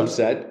was a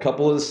subset,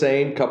 couple of the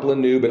same, couple of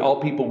new, but all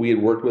people we had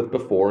worked with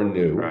before and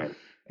knew. Right.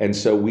 And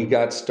so we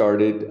got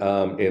started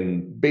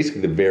in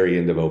basically the very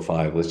end of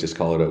 2005. Let's just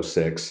call it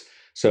 2006.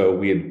 So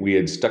we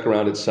had stuck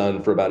around at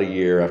Sun for about a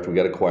year after we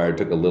got acquired,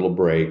 took a little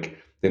break,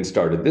 then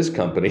started this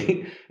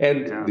company.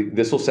 And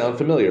this will sound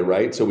familiar,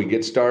 right? So we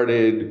get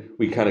started,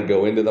 we kind of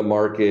go into the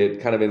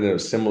market, kind of in a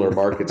similar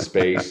market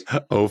space.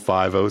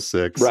 05,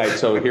 06. Right.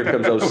 So here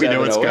comes 07, we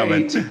know it's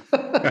 08.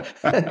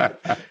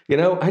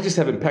 I just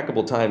have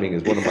impeccable timing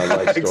is one of my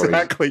life stories.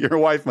 Exactly. Your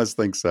wife must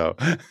think so.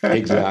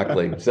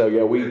 Exactly.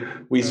 So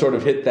we sort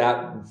of hit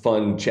that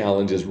fun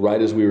challenges right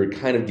as we were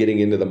kind of getting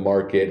into the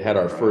market, had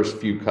our first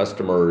few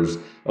customers.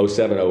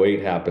 07,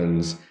 08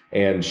 happens.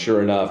 And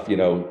sure enough,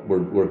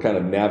 we're kind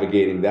of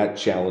navigating that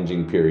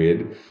challenging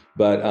period.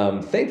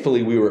 But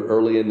thankfully, we were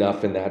early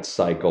enough in that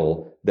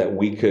cycle that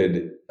we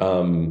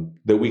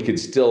could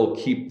still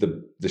keep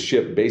the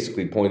ship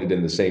basically pointed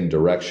in the same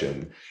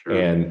direction, sure,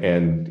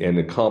 and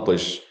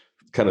accomplish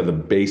kind of the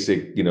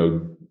basic,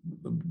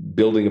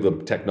 building of the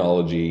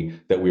technology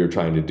that we were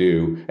trying to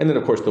do. And then,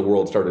 of course, the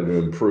world started to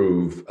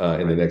improve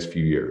in the next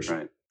few years.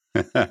 Right.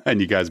 And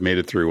you guys made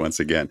it through once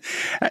again.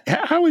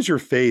 How has your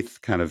faith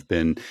kind of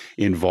been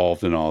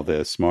involved in all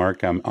this, Mark?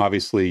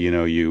 Obviously,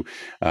 you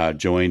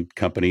joined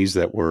companies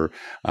that were,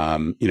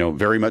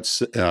 very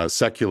much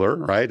secular,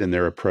 right, in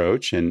their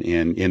approach, and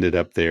ended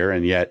up there.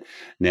 And yet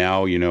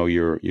now,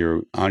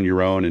 you're on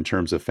your own in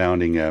terms of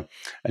founding a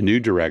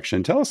new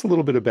direction. Tell us a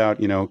little bit about,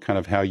 kind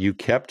of how you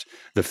kept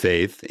the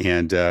faith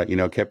and,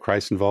 kept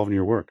Christ involved in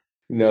your work.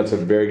 It's a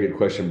very good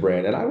question,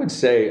 Brand. And I would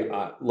say,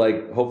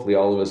 like hopefully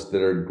all of us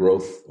that are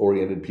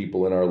growth-oriented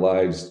people in our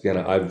lives,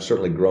 I've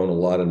certainly grown a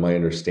lot in my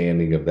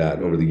understanding of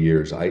that over the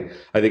years. I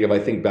think if I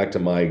think back to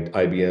my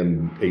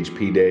IBM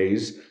HP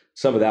days,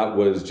 some of that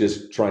was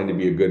just trying to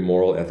be a good,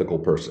 moral, ethical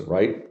person,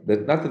 right?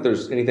 Not that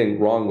there's anything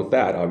wrong with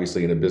that,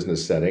 obviously, in a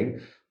business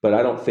setting, but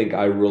I don't think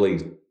I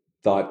really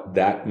thought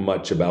that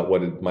much about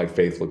what my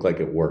faith looked like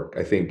at work.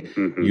 I think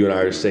you and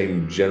I are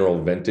same general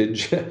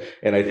vintage.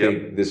 And I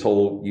think this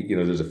whole,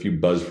 there's a few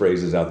buzz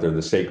phrases out there,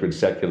 the sacred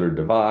secular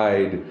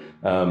divide,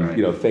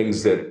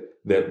 things that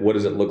what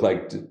does it look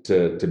like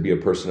to be a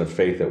person of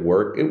faith at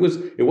work? It was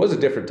a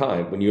different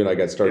time when you and I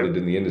got started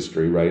in the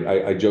industry,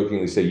 right? I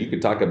jokingly say you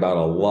could talk about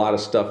a lot of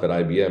stuff at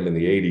IBM in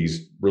the 80s.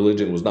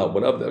 Religion was not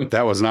one of them.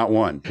 That was not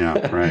one.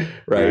 Yeah, right.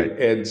 Right.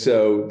 And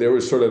so there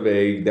was sort of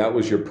that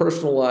was your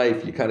personal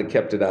life. You kind of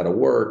kept it out of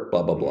work,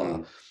 blah, blah, blah.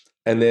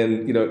 And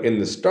then, in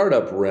the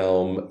startup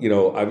realm,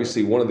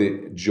 obviously one of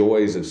the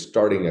joys of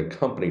starting a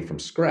company from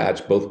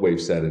scratch, both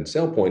Waveset and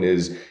SailPoint,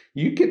 is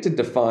you get to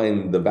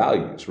define the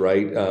values,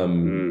 right?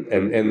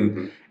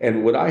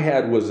 And what I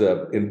had was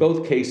in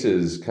both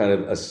cases, kind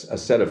of a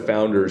set of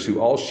founders who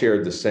all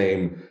shared the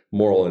same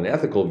moral and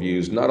ethical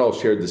views, not all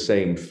shared the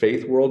same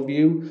faith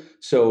worldview.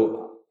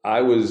 So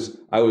I was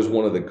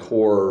one of the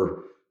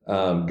core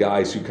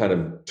guys who kind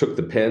of took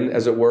the pen,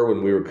 as it were,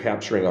 when we were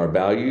capturing our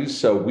values.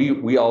 So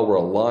we all were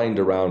aligned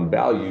around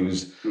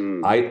values.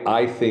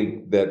 I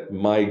think that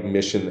my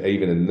mission,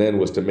 even then,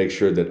 was to make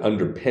sure that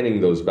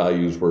underpinning those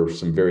values were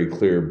some very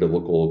clear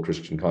biblical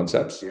Christian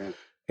concepts. Yeah.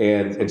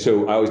 And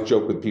so I always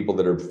joke with people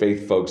that are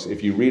faith folks,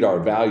 if you read our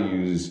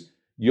values,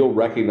 you'll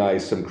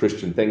recognize some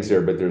Christian things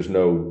there, but there's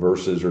no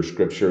verses or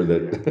scripture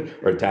that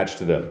are attached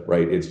to them,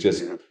 right? It's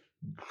just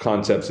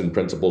concepts and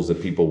principles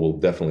that people will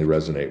definitely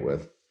resonate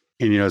with.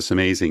 And, it's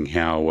amazing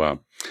how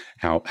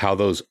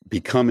those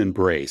become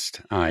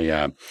embraced.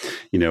 I,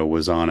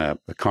 was on a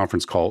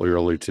conference call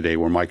earlier today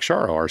where Mike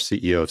Sharo, our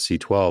CEO of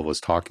C12,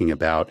 was talking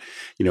about,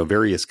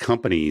 various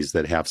companies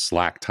that have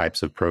Slack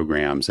types of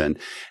programs and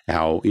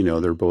how,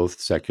 they're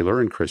both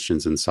secular and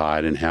Christians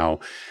inside, and how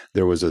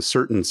there was a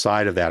certain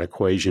side of that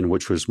equation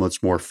which was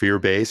much more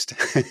fear-based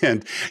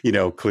and,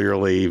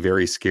 clearly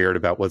very scared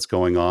about what's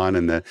going on.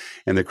 And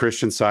the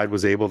Christian side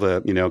was able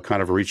to,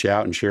 kind of reach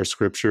out and share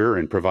scripture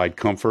and provide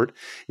comfort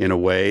in a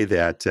way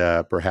that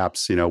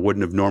perhaps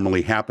wouldn't have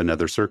normally happened in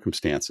other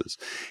circumstances,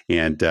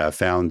 and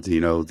found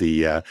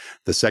the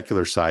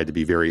secular side to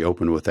be very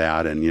open with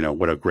that, and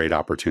what a great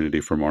opportunity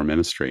for more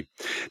ministry.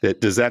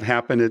 Does that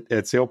happen at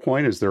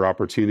SailPoint? Is there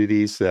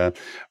opportunities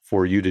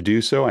for you to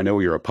do so? I know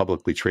you're a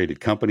publicly traded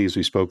company, as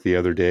we spoke the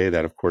other day.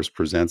 That, of course,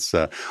 presents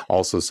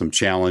also some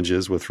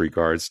challenges with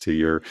regards to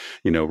your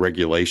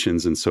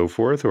regulations and so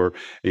forth, or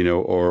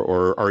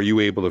are you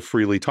able to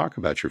freely talk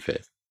about your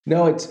faith?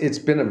 No, it's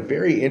been a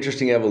very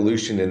interesting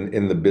evolution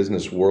in the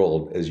business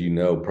world, as you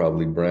know,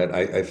 probably, Brent.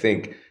 I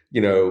think,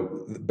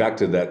 back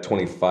to that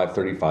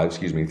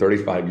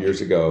 35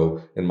 years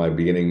ago in my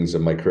beginnings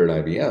of my career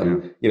at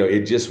IBM,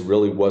 it just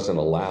really wasn't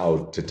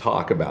allowed to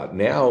talk about.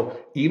 Now,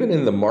 even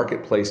in the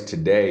marketplace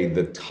today,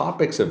 the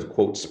topics of,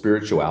 quote,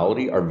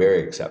 spirituality are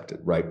very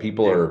accepted, right?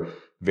 People are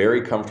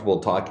very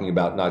comfortable talking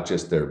about not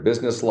just their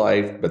business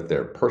life, but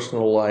their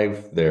personal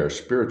life, their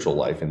spiritual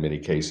life in many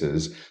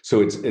cases.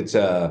 So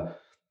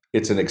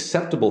it's an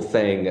acceptable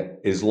thing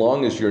as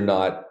long as you're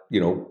not,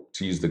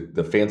 to use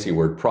the fancy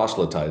word,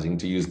 proselytizing,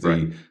 to use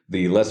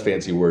the less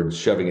fancy word,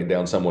 shoving it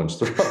down someone's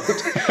throat.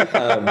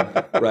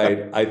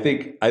 Right. I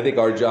think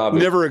our job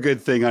never a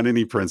good thing on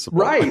any principle.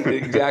 Right.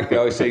 Exactly. I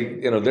always say,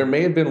 there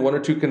may have been one or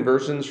two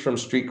conversions from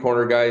street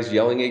corner guys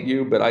yelling at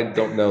you, but I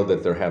don't know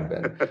that there have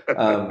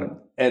been.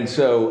 And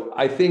so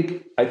I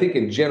think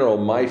in general,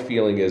 my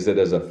feeling is that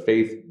as a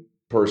faith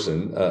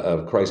person,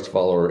 a Christ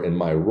follower in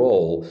my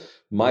role,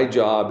 my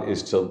job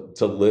is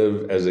to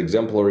live as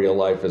exemplary a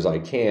life as I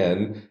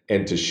can,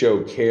 and to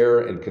show care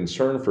and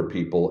concern for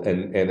people.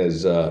 And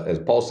as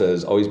Paul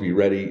says, always be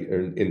ready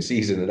in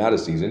season and out of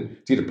season.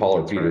 It's either Paul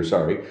or Peter,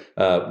 sorry,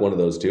 one of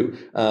those two.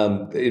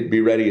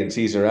 Be ready in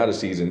season or out of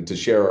season to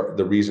share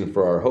the reason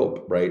for our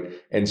hope, right?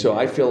 And so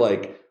I feel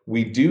like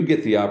we do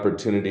get the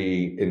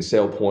opportunity in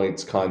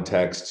SailPoint's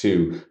context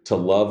to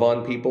love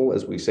on people,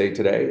 as we say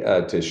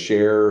today, to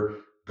share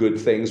good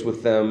things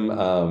with them.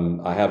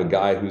 I have a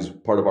guy who's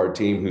part of our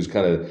team who's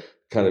kind of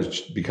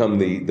become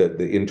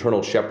the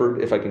internal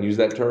shepherd, if I can use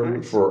that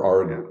term, for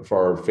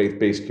our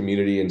faith-based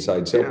community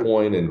inside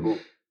SailPoint, and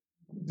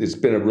it's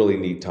been a really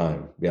neat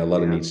time. A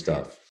lot of neat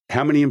stuff.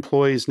 How many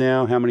employees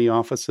now? How many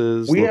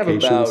offices? We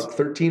locations? have about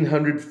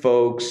 1,300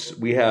 folks.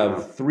 We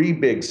have 3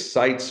 big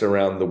sites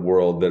around the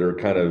world that are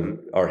kind of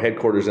our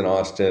headquarters in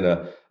Austin.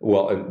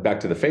 And back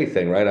to the faith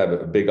thing, right? I have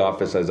a big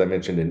office, as I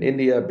mentioned, in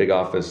India, a big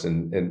office or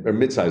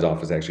mid-sized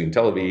office actually in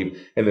Tel Aviv,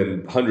 and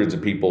then hundreds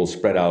of people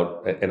spread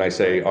out. And I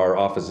say our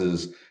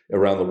offices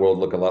around the world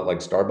look a lot like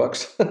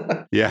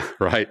Starbucks. Yeah,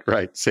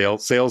 right.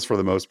 Sales for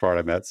the most part,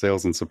 I bet,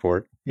 sales and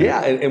support.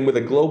 Yeah, and with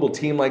a global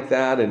team like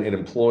that and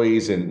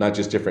employees in not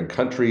just different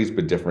countries,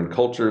 but different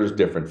cultures,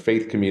 different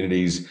faith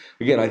communities,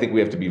 again, I think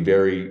we have to be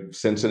very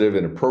sensitive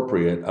and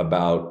appropriate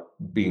about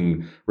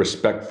being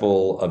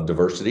respectful of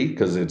diversity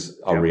because it's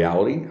a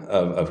reality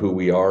of who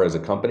we are as a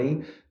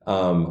company.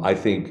 I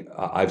think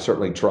I've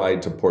certainly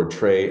tried to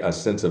portray a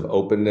sense of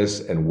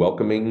openness and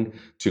welcoming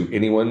to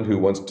anyone who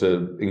wants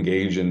to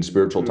engage in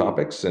spiritual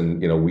topics.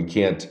 And, we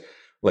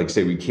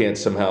can't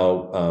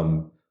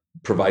somehow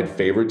provide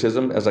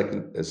favoritism, as I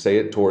can say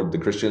it, toward the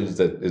Christians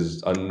that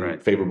is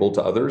unfavorable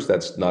to others.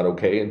 That's not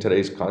okay in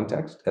today's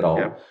context at all.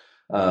 Yeah.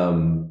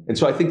 And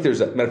so I think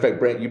there's a matter of fact,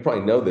 Brant, you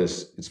probably know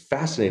this. It's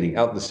fascinating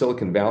out in the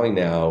Silicon Valley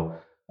now.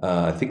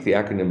 I think the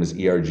acronym is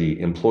ERG,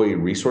 Employee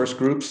Resource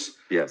Groups.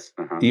 Yes.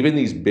 Even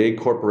these big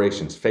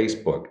corporations,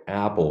 Facebook,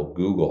 Apple,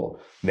 Google,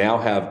 now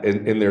have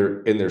in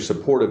their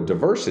support of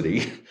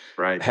diversity,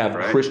 have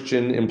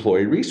Christian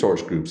employee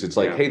resource groups. It's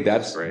like, hey,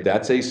 that's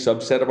a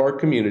subset of our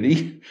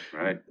community,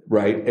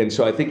 right? And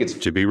so I think it's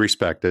to be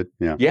respected.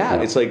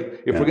 It's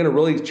like if we're going to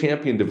really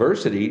champion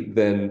diversity,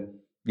 then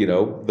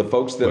the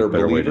folks that are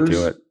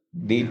believers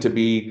need to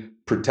be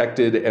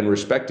protected and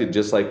respected,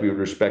 just like we would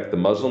respect the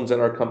Muslims in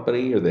our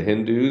company or the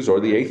Hindus or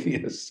the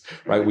atheists,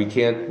 right? We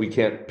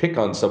can't pick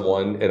on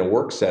someone in a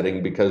work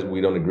setting because we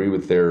don't agree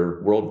with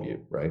their worldview,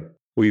 right?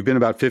 Well, you've been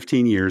about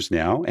 15 years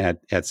now at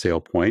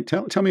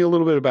SailPoint. Tell me a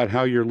little bit about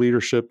how your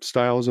leadership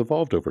style has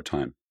evolved over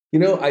time.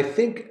 I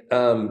think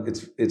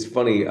it's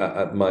funny.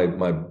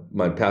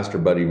 My pastor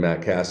buddy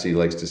Matt Cassidy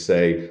likes to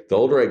say, the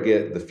older I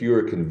get, the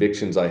fewer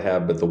convictions I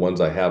have, but the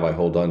ones I have, I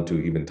hold on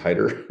to even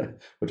tighter,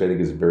 which I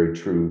think is a very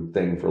true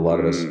thing for a lot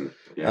of us.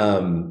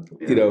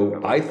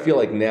 I feel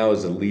like now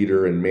as a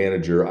leader and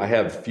manager, I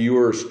have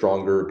fewer,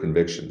 stronger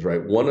convictions,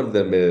 right? One of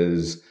them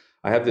is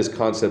I have this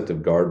concept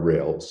of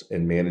guardrails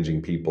in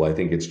managing people. I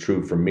think it's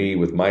true for me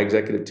with my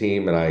executive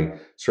team, and I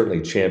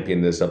certainly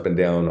champion this up and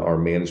down our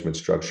management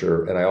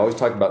structure. And I always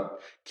talk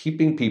about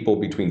keeping people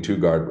between 2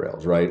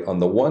 guardrails, right? On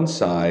the one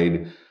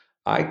side,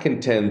 I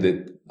contend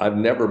that I've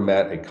never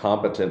met a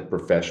competent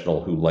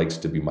professional who likes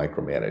to be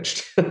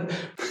micromanaged.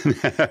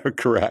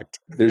 Correct.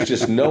 There's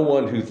just no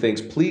one who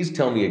thinks, please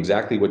tell me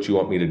exactly what you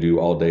want me to do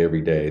all day, every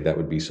day. That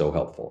would be so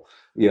helpful.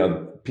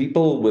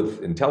 People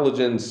with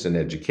intelligence and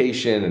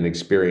education and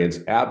experience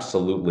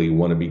absolutely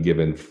want to be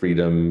given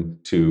freedom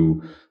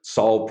to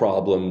solve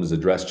problems,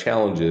 address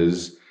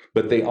challenges.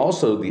 But they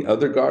also, the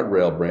other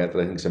guardrail, Brant,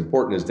 that I think is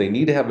important is they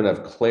need to have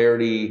enough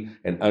clarity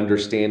and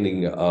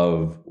understanding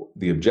of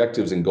the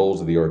objectives and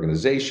goals of the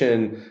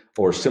organization,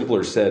 or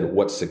simpler said,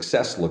 what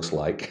success looks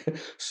like,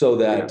 so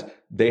that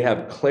they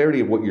have clarity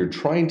of what you're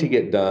trying to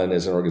get done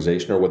as an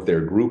organization or what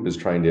their group is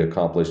trying to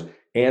accomplish,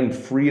 and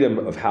freedom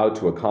of how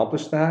to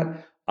accomplish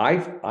that. I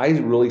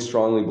really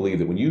strongly believe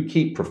that when you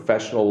keep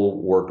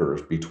professional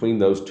workers between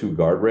those 2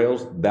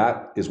 guardrails,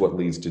 that is what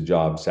leads to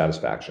job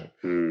satisfaction,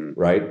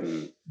 right?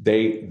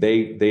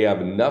 They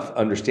have enough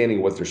understanding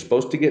of what they're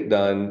supposed to get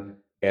done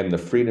and the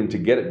freedom to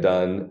get it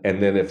done.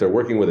 And then if they're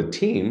working with a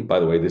team, by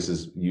the way, this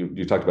is,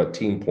 you talked about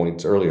team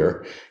points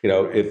earlier,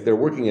 if they're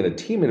working in a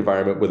team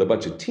environment with a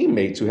bunch of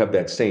teammates who have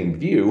that same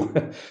view,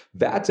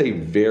 that's a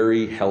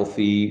very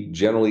healthy,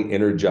 generally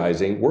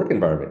energizing work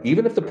environment.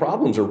 Even if the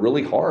problems are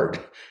really hard,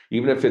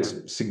 even if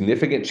it's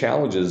significant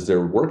challenges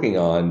they're working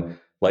on,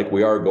 like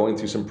we are going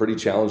through some pretty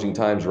challenging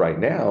times right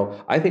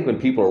now, I think when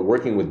people are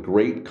working with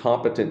great,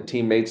 competent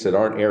teammates that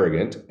aren't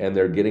arrogant and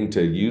they're getting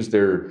to use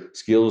their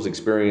skills,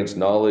 experience,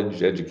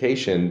 knowledge,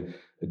 education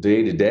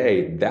day to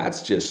day,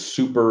 that's just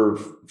super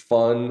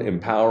fun,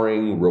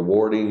 empowering,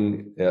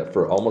 rewarding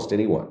for almost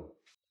anyone.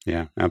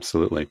 Yeah,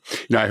 absolutely.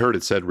 I heard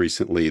it said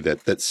recently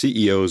that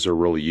CEOs are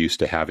really used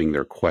to having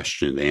their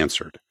question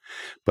answered,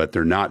 but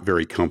they're not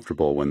very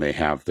comfortable when they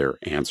have their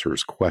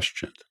answers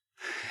questioned.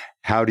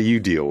 How do you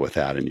deal with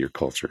that in your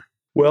culture?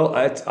 Well,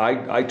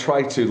 I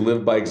try to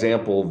live by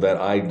example that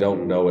I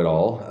don't know it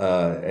all,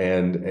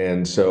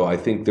 and so I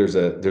think there's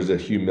a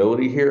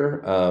humility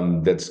here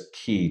that's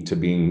key to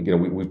being.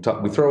 We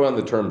throw around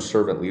the term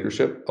servant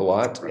leadership a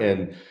lot,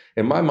 and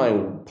in my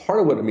mind, part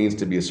of what it means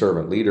to be a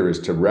servant leader is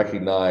to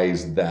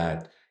recognize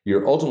that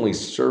you're ultimately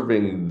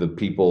serving the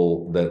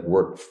people that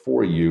work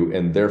for you,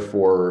 and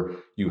therefore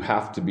you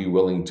have to be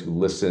willing to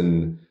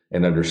listen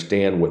and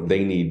understand what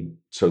they need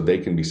so they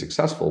can be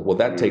successful. Well,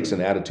 that takes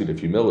an attitude of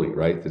humility,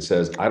 right? That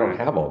says, I don't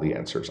have all the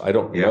answers. I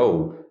don't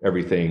know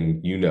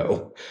everything you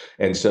know.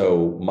 And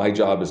so my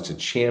job is to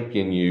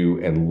champion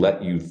you and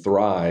let you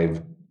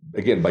thrive,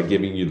 again, by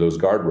giving you those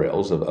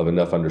guardrails of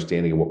enough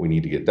understanding of what we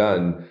need to get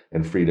done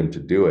and freedom to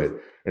do it.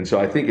 And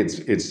so I think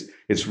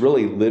it's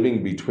really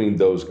living between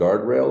those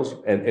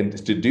guardrails.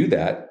 And to do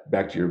that,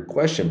 back to your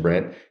question,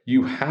 Brent,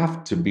 you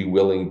have to be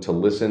willing to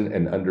listen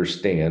and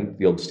understand.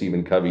 The old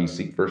Stephen Covey,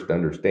 seek first to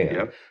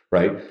understand,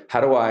 right?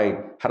 How do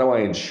I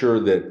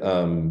ensure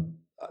that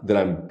that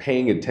I'm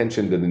paying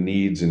attention to the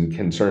needs and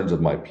concerns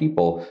of my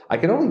people? I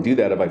can only do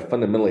that if I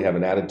fundamentally have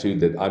an attitude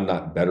that I'm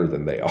not better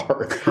than they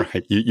are.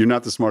 Right. You're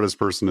not the smartest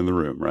person in the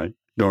room, right?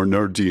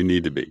 Nor do you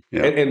need to be.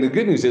 Yeah. And the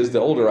good news is the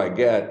older I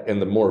get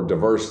and the more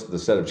diverse the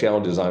set of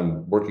challenges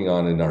I'm working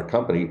on in our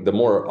company, the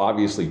more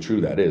obviously true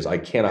that is. I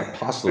cannot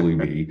possibly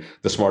be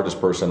the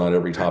smartest person on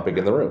every topic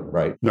in the room,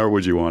 right? Nor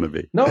would you want to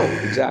be. No,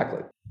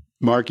 exactly.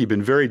 Mark, you've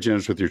been very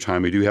generous with your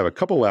time. We do have a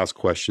couple last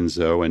questions,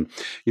 though. And,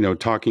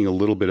 talking a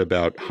little bit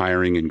about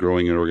hiring and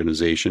growing an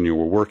organization,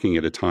 we're working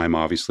at a time,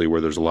 obviously, where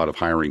there's a lot of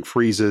hiring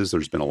freezes.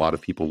 There's been a lot of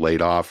people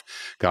laid off.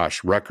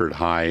 Gosh, record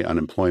high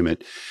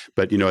unemployment.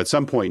 But, at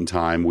some point in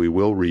time, we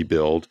will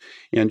rebuild.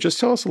 And just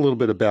tell us a little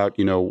bit about,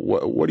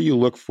 what do you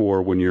look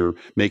for when you're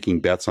making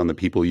bets on the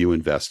people you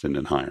invest in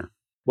and hire?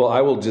 Well,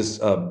 I will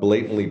just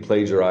blatantly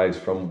plagiarize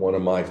from one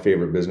of my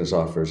favorite business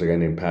authors, a guy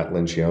named Pat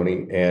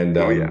Lencioni.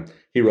 And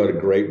he wrote a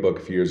great book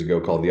a few years ago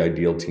called The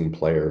Ideal Team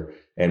Player.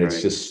 And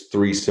it's just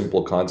 3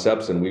 simple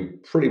concepts. And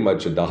we've pretty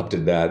much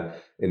adopted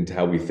that into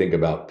how we think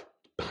about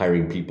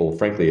hiring people,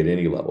 frankly, at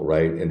any level,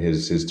 right? And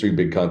his 3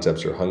 big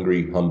concepts are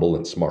hungry, humble,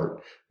 and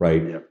smart,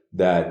 right? Yep.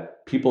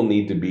 That people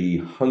need to be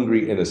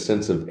hungry in a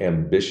sense of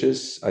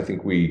ambitious. I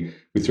think we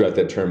threw out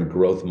that term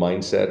growth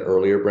mindset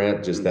earlier,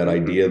 Brant, just that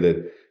idea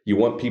that you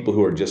want people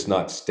who are just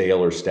not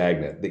stale or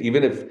stagnant.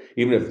 Even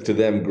if to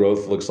them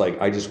growth looks like,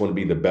 I just want to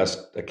be the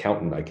best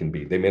accountant I can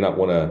be. They may not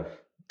want to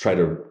try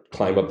to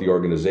climb up the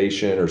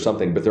organization or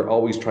something, but they're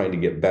always trying to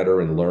get better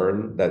and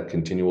learn, that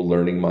continual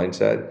learning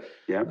mindset.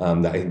 Yeah.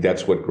 I think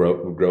that's what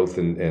growth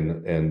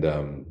and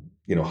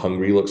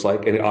hungry looks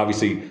like. And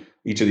obviously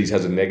each of these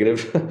has a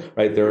negative,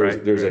 right?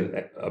 There's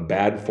a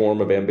bad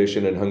form of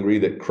ambition and hungry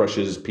that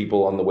crushes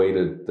people on the way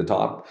to the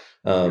top.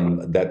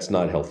 That's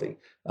not healthy.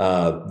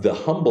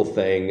 The humble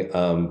thing,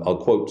 I'll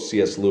quote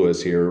C.S.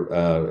 Lewis here.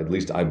 At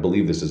least I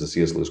believe this is a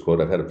C.S. Lewis quote.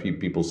 I've had a few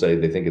people say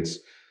they think it's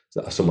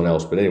someone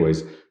else. But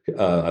anyways,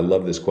 I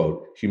love this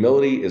quote.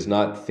 Humility is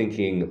not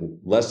thinking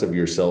less of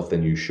yourself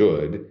than you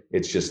should.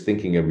 It's just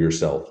thinking of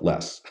yourself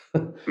less,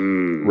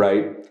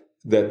 right?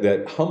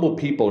 That humble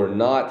people are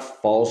not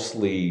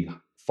falsely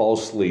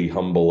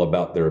humble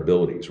about their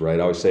abilities, right?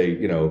 I always say,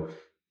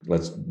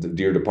 the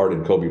dear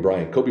departed Kobe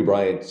Bryant. Kobe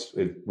Bryant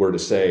were to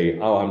say,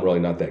 "Oh, I'm really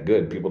not that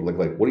good," people would look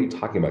like, "What are you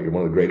talking about? You're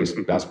one of the greatest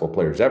basketball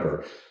players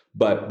ever."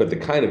 But the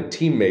kind of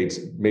teammates,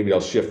 maybe I'll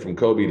shift from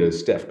Kobe to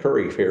Steph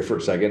Curry here for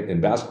a second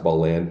in basketball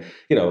land.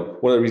 One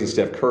of the reasons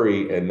Steph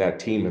Curry and that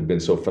team have been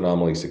so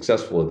phenomenally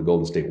successful at the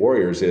Golden State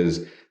Warriors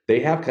is they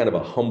have kind of a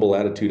humble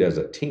attitude as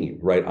a team,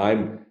 right?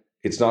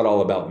 It's not all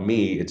about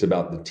me, it's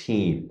about the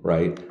team,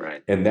 right?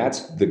 Right. And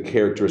that's the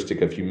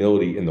characteristic of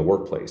humility in the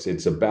workplace.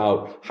 It's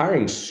about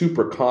hiring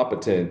super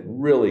competent,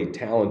 really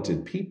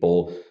talented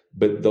people,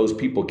 but those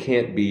people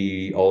can't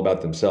be all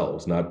about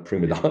themselves, not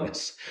prima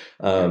donnas.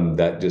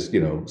 That just,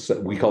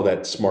 we call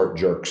that smart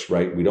jerks,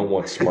 right? We don't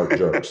want smart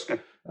jerks.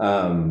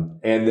 And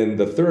then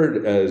the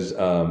third is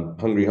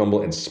hungry,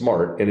 humble, and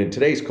smart. And in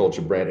today's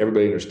culture, Brant,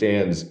 everybody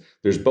understands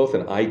there's both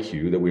an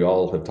IQ that we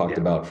all have talked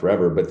about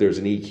forever, but there's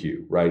an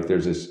EQ, right?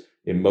 There's this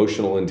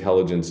emotional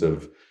intelligence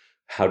of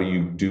how do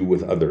you do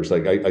with others.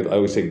 Like I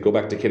always say, go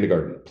back to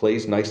kindergarten,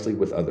 plays nicely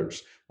with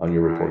others on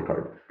your report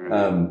card.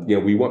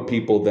 We want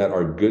people that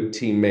are good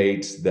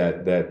teammates,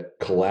 that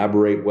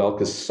collaborate well,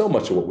 because so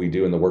much of what we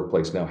do in the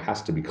workplace now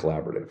has to be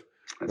collaborative.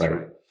 That's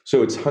right.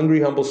 So it's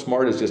hungry, humble,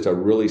 smart is just a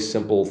really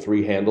simple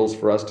 3 handles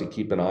for us to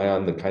keep an eye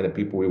on the kind of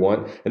people we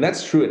want. And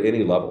that's true at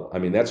any level. I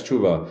mean, that's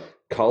true of a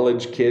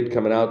college kid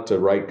coming out to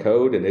write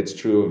code, and it's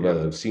true of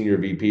a senior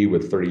VP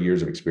with 30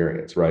 years of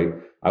experience, right?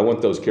 I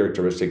want those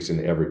characteristics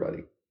in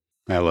everybody.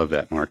 I love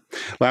that, Mark.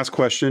 Last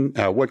question.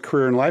 What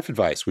career and life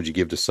advice would you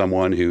give to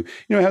someone who,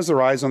 has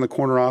their eyes on the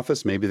corner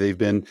office? Maybe they've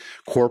been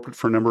corporate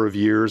for a number of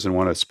years and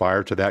want to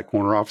aspire to that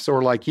corner office,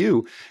 or like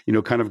you,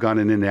 kind of gone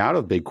in and out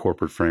of big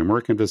corporate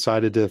framework and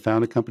decided to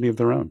found a company of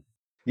their own.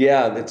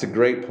 Yeah, that's a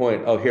great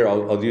point. Oh, here,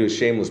 I'll do a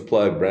shameless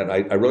plug, Brent.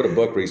 I wrote a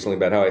book recently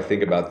about how I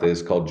think about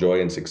this called Joy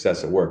and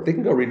Success at Work. They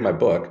can go read my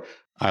book.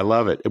 I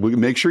love it.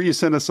 Make sure you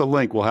send us a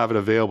link. We'll have it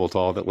available to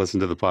all that listen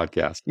to the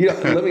podcast.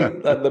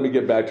 Let me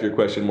get back to your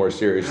question more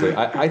seriously.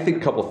 I think a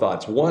couple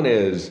thoughts. One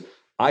is,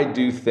 I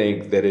do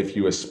think that if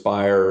you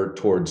aspire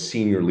towards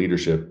senior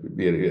leadership,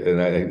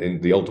 and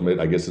the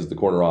ultimate, I guess, is the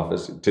corner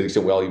office, to the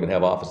extent we all even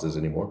have offices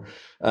anymore.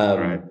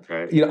 Right.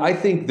 I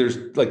think there's,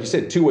 like you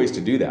said, 2 ways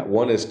to do that.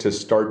 One is to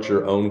start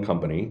your own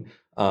company.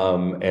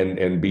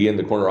 and be in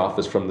the corner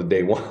office from the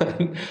day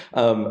one.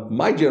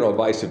 My general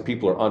advice, if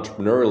people are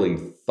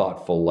entrepreneurially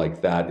thoughtful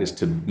like that, is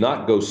to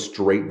not go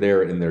straight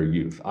there in their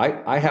youth.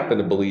 I happen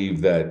to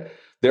believe that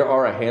there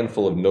are a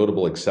handful of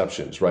notable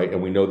exceptions, right?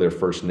 And we know their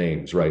first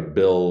names, right?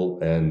 Bill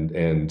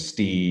and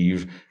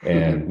Steve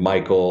and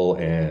Michael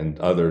and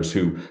others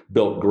who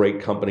built great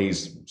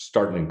companies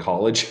starting in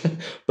college.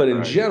 But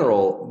in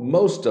general,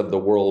 most of the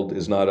world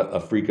is not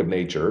a freak of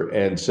nature.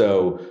 And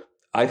so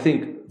I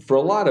think for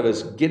a lot of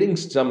us, getting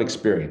some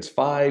experience,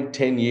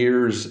 5-10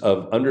 years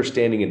of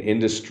understanding an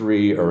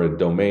industry or a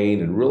domain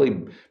and really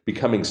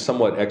becoming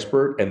somewhat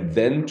expert, and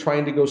then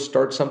trying to go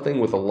start something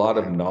with a lot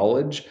of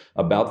knowledge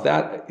about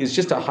that is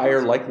just a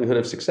higher likelihood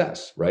of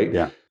success, right?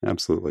 Yeah,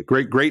 absolutely.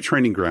 Great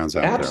training grounds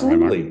out there.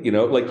 Absolutely.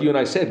 Like you and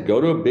I said, go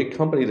to a big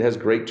company that has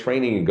great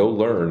training and go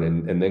learn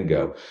and then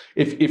go.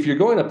 If you're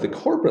going up the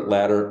corporate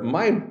ladder,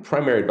 my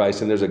primary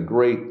advice, and there's a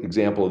great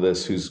example of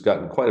this who's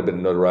gotten quite a bit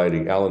of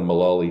notoriety, Alan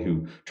Mulally,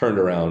 who turned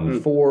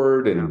around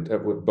Ford and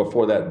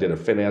before that did a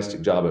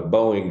fantastic job at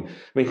Boeing. I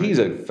mean, he's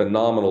a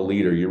phenomenal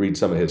leader. You read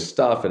some of his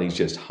stuff and he's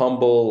just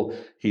humble.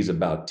 He's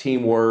about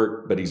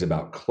teamwork, but he's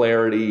about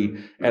clarity.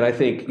 And I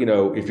think,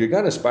 if you're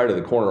going to aspire to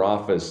the corner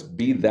office,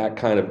 be that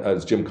kind of,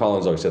 as Jim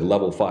Collins always said,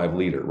 level 5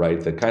 leader,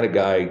 right? The kind of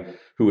guy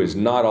who is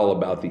not all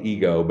about the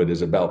ego, but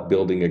is about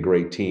building a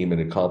great team and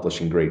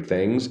accomplishing great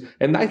things.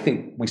 And I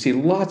think we see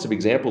lots of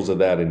examples of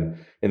that in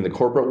the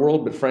corporate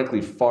world, but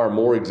frankly, far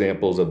more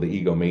examples of the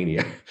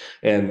egomania.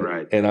 And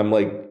I'm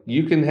like,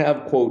 you can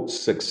have, quote,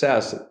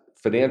 success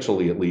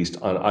financially, at least,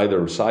 on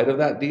either side of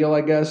that deal,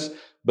 I guess.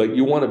 But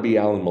you want to be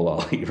Alan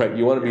Mulally, right?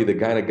 You want to be the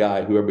kind of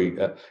guy who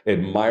everybody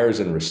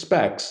admires and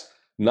respects,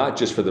 not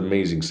just for the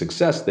amazing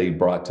success they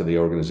brought to the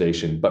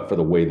organization, but for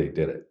the way they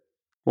did it.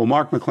 Well,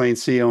 Mark McLean,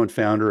 CEO and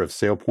founder of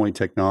SailPoint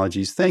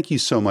Technologies, thank you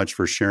so much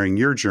for sharing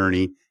your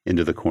journey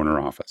into the corner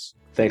office.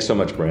 Thanks so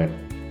much, Brant.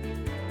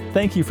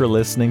 Thank you for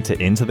listening to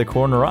Into the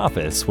Corner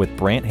Office with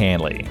Brant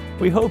Hanley.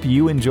 We hope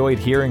you enjoyed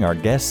hearing our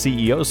guest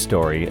CEO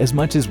story as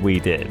much as we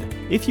did.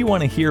 If you want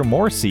to hear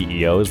more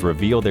CEOs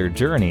reveal their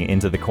journey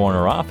into the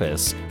corner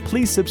office,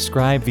 please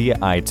subscribe via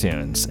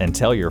iTunes and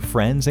tell your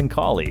friends and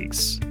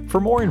colleagues. For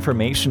more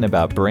information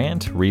about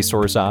Brant,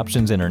 Resource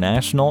Options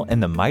International,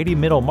 and the mighty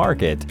middle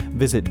market,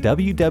 visit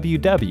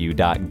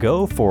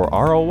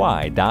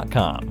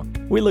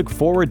www.goforroi.com. We look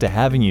forward to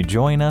having you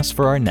join us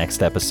for our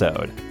next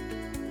episode.